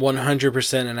 Yeah.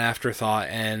 100% an afterthought,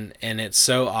 and it's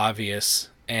so obvious,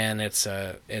 and it's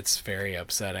very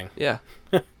upsetting. Yeah.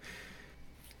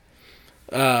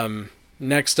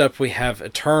 Next up we have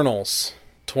Eternals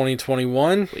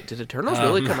 2021. Wait, did Eternals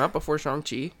really come out before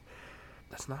Shang-Chi?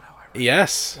 That's not how I read it.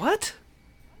 Yes. What?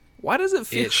 Why does it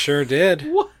feel... It sure did.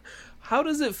 What? How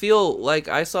does it feel like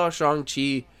I saw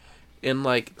Shang-Chi in,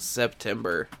 like,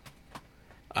 September?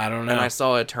 I don't know. And I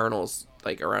saw Eternals,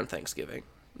 like, around Thanksgiving.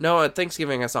 No, at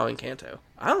Thanksgiving I saw Encanto.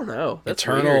 I don't know. That's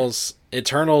Eternals,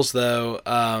 though,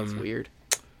 That's weird.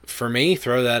 for me,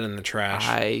 throw that in the trash.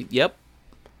 Yep.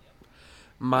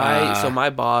 So my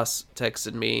boss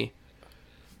texted me,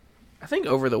 I think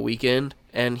over the weekend,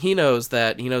 and he knows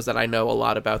that I know a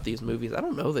lot about these movies. I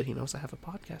don't know that he knows I have a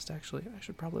podcast, actually. I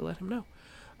should probably let him know.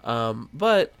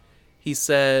 But he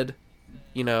said,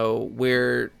 I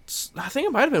think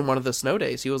it might have been one of the snow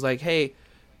days. He was like, hey,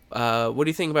 what do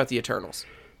you think about the Eternals?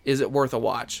 Is it worth a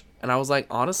watch? And I was like,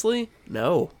 honestly,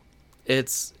 no.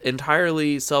 It's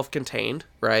entirely self-contained,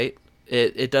 right?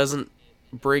 It doesn't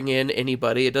bring in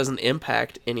anybody. It doesn't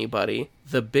impact anybody.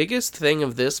 The biggest thing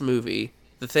of this movie,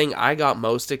 the thing I got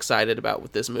most excited about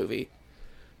with this movie,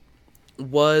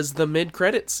 was the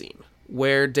mid-credit scene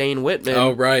where Dane Whitman...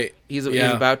 Oh, right. He's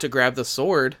about to grab the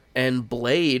sword, and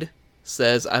Blade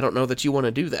says, I don't know that you want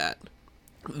to do that.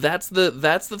 That's the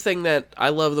thing that I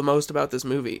love the most about this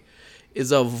movie,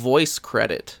 is a voice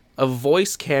credit, a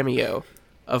voice cameo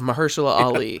of Mahershala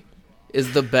Ali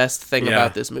is the best thing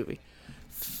about this movie.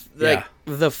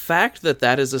 The fact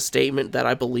that is a statement that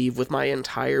I believe with my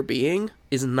entire being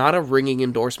is not a ringing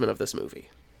endorsement of this movie.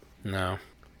 No.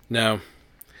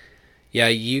 Yeah,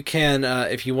 you can,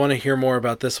 if you want to hear more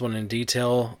about this one in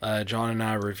detail, John and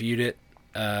I reviewed it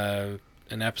an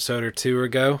episode or two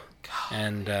ago. God,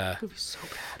 and that movie's so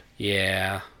bad.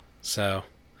 Yeah, so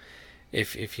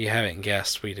if you haven't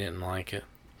guessed, we didn't like it.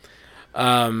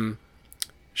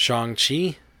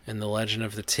 Shang-Chi and the Legend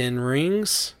of the Ten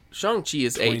Rings. Shang-Chi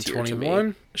is A tier to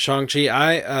me. Shang-Chi,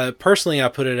 I personally I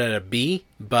put it at a B,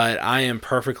 but I am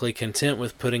perfectly content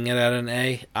with putting it at an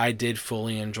A. I did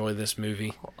fully enjoy this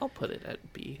movie. I'll put it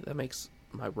at B. That makes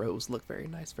my rows look very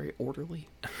nice, very orderly.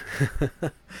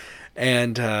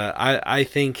 And I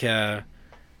think this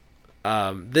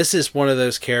is one of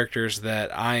those characters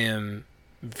that I am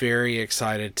very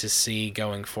excited to see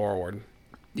going forward.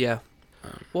 Yeah.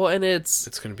 Well, and it's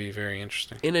going to be very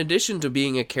interesting. In addition to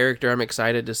being a character I'm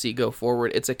excited to see go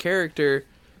forward, it's a character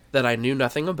that I knew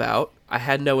nothing about. I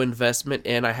had no investment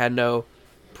in. I had no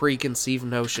preconceived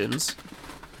notions.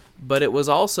 But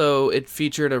it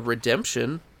featured a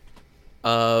redemption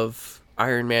of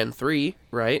Iron Man 3,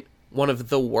 right? One of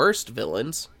the worst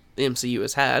villains the MCU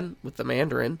has had with the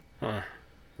Mandarin.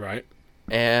 Right.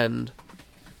 And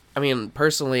I mean,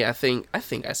 personally, I think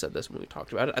I said this when we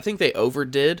talked about it. I think they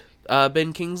overdid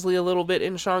Ben Kingsley a little bit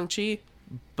in Shang-Chi,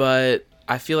 but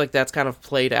I feel like that's kind of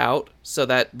played out, so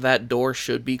that door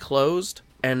should be closed,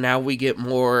 and now we get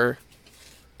more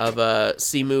of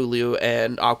Simu Liu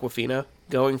and Awkwafina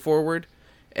going forward.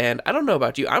 And I don't know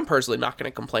about you, I'm personally not going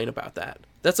to complain about that.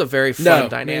 That's a very fun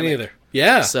dynamic. Me neither.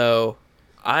 Yeah. So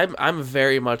I'm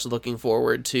very much looking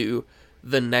forward to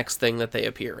the next thing that they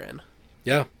appear in.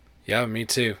 Yeah. Yeah, me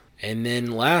too. And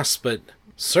then last, but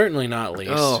certainly not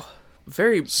least,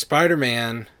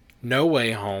 Spider-Man No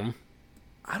Way Home.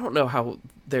 I don't know how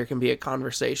there can be a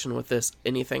conversation with this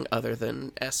anything other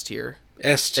than S tier.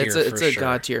 It's a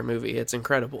God tier movie. It's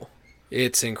incredible.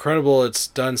 It's incredible. It's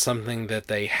done something that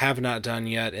they have not done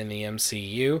yet in the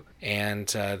MCU, and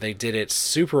they did it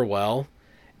super well.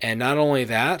 And not only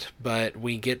that, but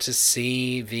we get to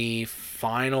see we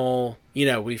finally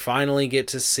get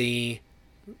to see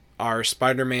our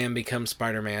Spider-Man become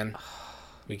Spider-Man.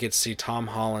 We get to see Tom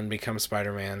Holland become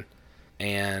Spider-Man.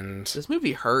 And this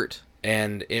movie hurt.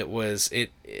 And it was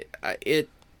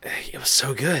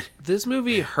so good. This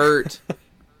movie hurt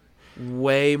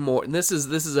way more. And this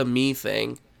is a me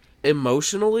thing.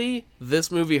 Emotionally,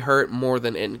 this movie hurt more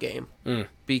than Endgame.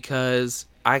 Because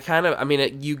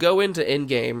You go into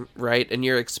Endgame, right, and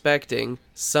you're expecting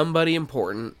somebody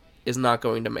important is not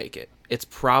going to make it. It's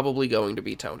probably going to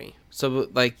be Tony. So,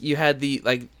 like, you had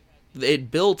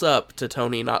it built up to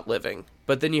Tony not living,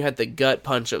 but then you had the gut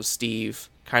punch of Steve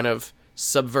kind of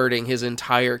subverting his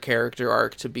entire character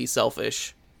arc to be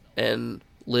selfish and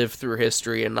live through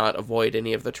history and not avoid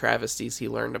any of the travesties he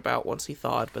learned about once he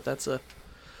thawed, but that's a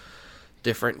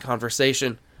different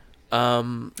conversation.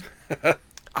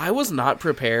 I was not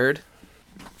prepared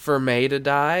for May to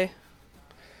die.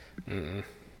 Mm-mm.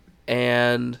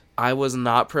 And I was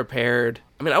not prepared.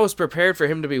 I mean, I was prepared for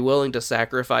him to be willing to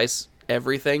sacrifice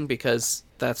everything because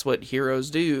that's what heroes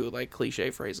do, like cliche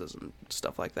phrases and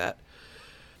stuff like that.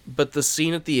 But the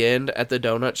scene at the end at the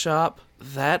donut shop,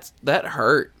 that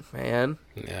hurt, man.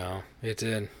 Yeah, it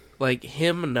did. Like,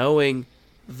 him knowing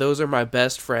those are my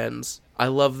best friends. I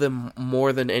love them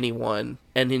more than anyone.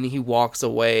 And then he walks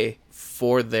away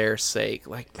for their sake.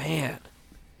 Like, man,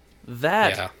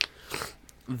 that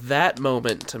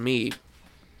moment to me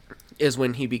is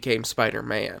when he became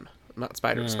Spider-Man, not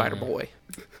Spider-Boy.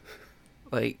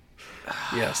 Like,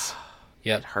 yes.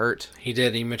 Yep. It hurt. He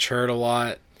did. He matured a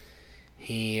lot.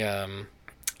 He, I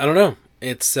don't know.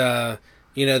 It's,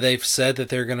 they've said that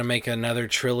they're going to make another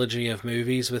trilogy of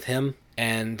movies with him.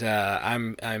 And,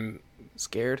 I'm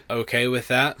scared. Okay with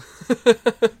that.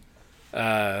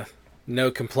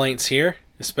 No complaints here,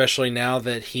 especially now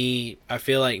that I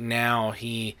feel like now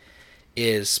he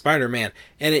is Spider-Man.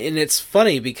 And it's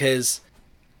funny because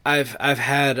I've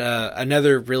had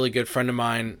another really good friend of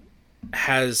mine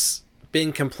has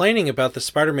been complaining about the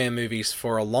Spider-Man movies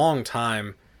for a long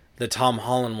time, the Tom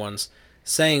Holland ones,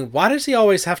 saying, why does he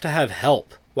always have to have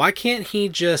help? Why can't he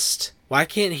just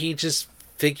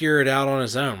figure it out on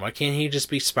his own? Why can't he just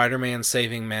be Spider-Man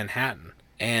saving Manhattan?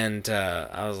 And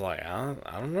I was like, I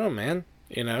don't know, man.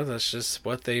 That's just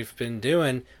what they've been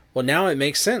doing. Well, now it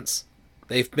makes sense.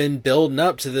 They've been building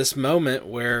up to this moment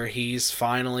where he's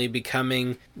finally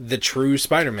becoming the true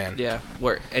Spider-Man. Yeah,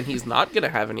 and he's not going to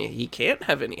have he can't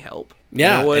have any help.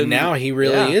 Yeah, and now he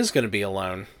really is going to be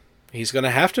alone. He's going to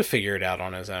have to figure it out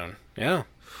on his own. Yeah.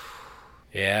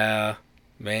 Yeah,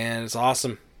 man, it's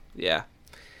awesome. Yeah.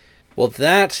 Well,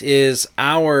 that is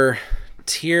our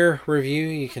tier review.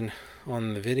 You can,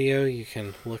 on the video, you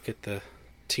can look at the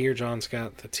tier. John's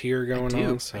got the tier going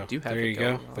on. So I do have there it you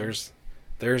go. On.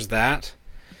 There's that.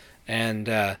 And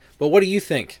but what do you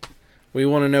think? We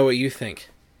want to know what you think.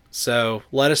 So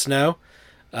let us know.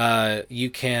 You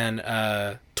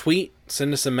can tweet,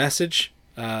 send us a message.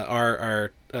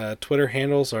 Our Twitter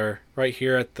handles are right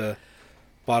here at the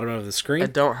bottom of the screen. I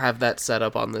don't have that set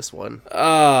up on this one.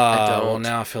 I don't. Well,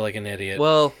 now I feel like an idiot.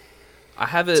 Well, I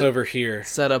have it. It's over here.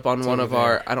 Set up on one of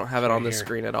our. I don't have it on the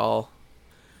screen at all.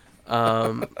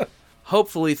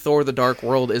 Hopefully, Thor: The Dark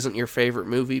World isn't your favorite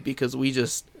movie because we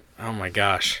just. Oh my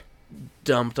gosh.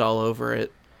 Dumped all over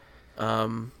it.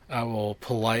 I will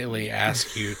politely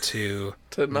ask you to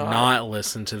not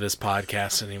listen to this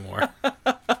podcast anymore.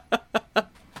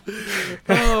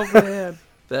 Oh man,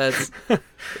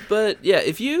 But yeah,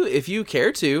 if you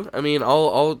care to, I mean,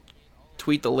 I'll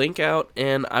tweet the link out,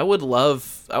 and I would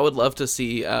love to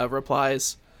see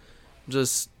replies.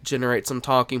 Just generate some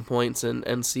talking points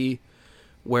and see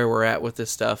where we're at with this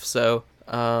stuff. So,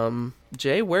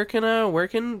 Jay, where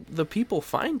can the people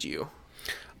find you?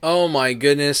 Oh my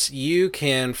goodness, you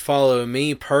can follow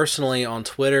me personally on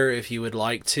Twitter if you would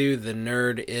like to. The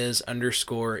nerd is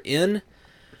 _in.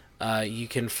 You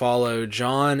can follow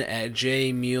John at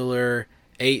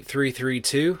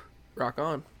jmueller8332. Rock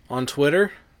on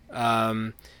Twitter.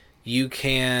 You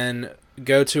can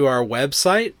go to our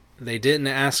website,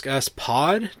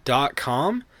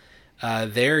 theydidn'taskuspod.com.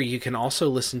 There you can also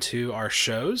listen to our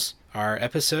shows, our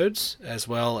episodes, as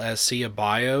well as see a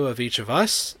bio of each of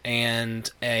us,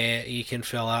 and you can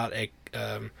fill out a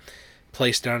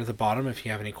place down at the bottom if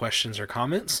you have any questions or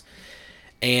comments.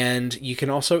 And you can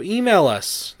also email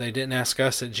us,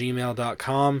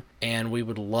 theydidn'taskus@gmail.com, and we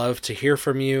would love to hear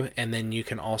from you. And then you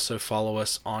can also follow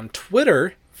us on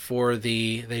Twitter. For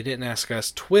the They Didn't Ask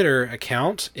Us Twitter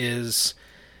account is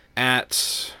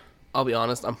at... I'll be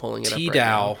honest, I'm pulling it up right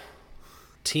now.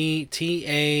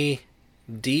 TADU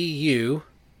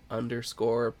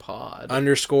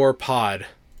 _pod.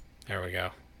 There we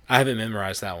go. I haven't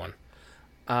memorized that one.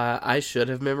 I should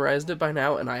have memorized it by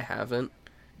now, and I haven't.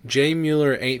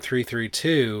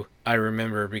 jmueller8332 I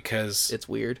remember because it's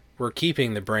weird. We're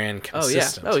keeping the brand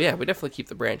consistent. Oh yeah, we definitely keep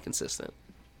the brand consistent.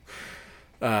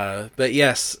 But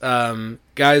yes,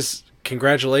 guys,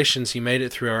 congratulations! You made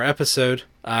it through our episode.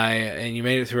 And you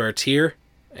made it through our tier,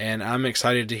 and I'm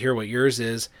excited to hear what yours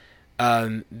is.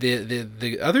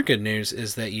 The other good news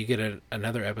is that you get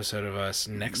another episode of us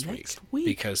next week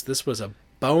because this was a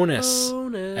bonus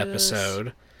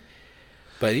episode.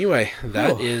 But anyway,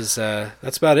 that's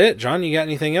about it. John, you got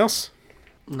anything else?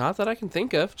 Not that I can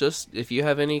think of. Just if you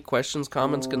have any questions,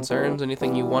 comments, concerns,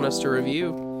 anything you want us to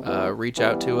review, reach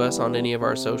out to us on any of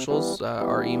our socials,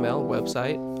 our email,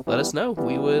 website. Let us know.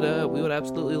 We would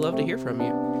absolutely love to hear from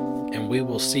you. And we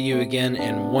will see you again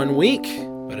in 1 week.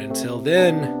 But until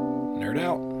then, nerd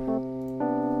out.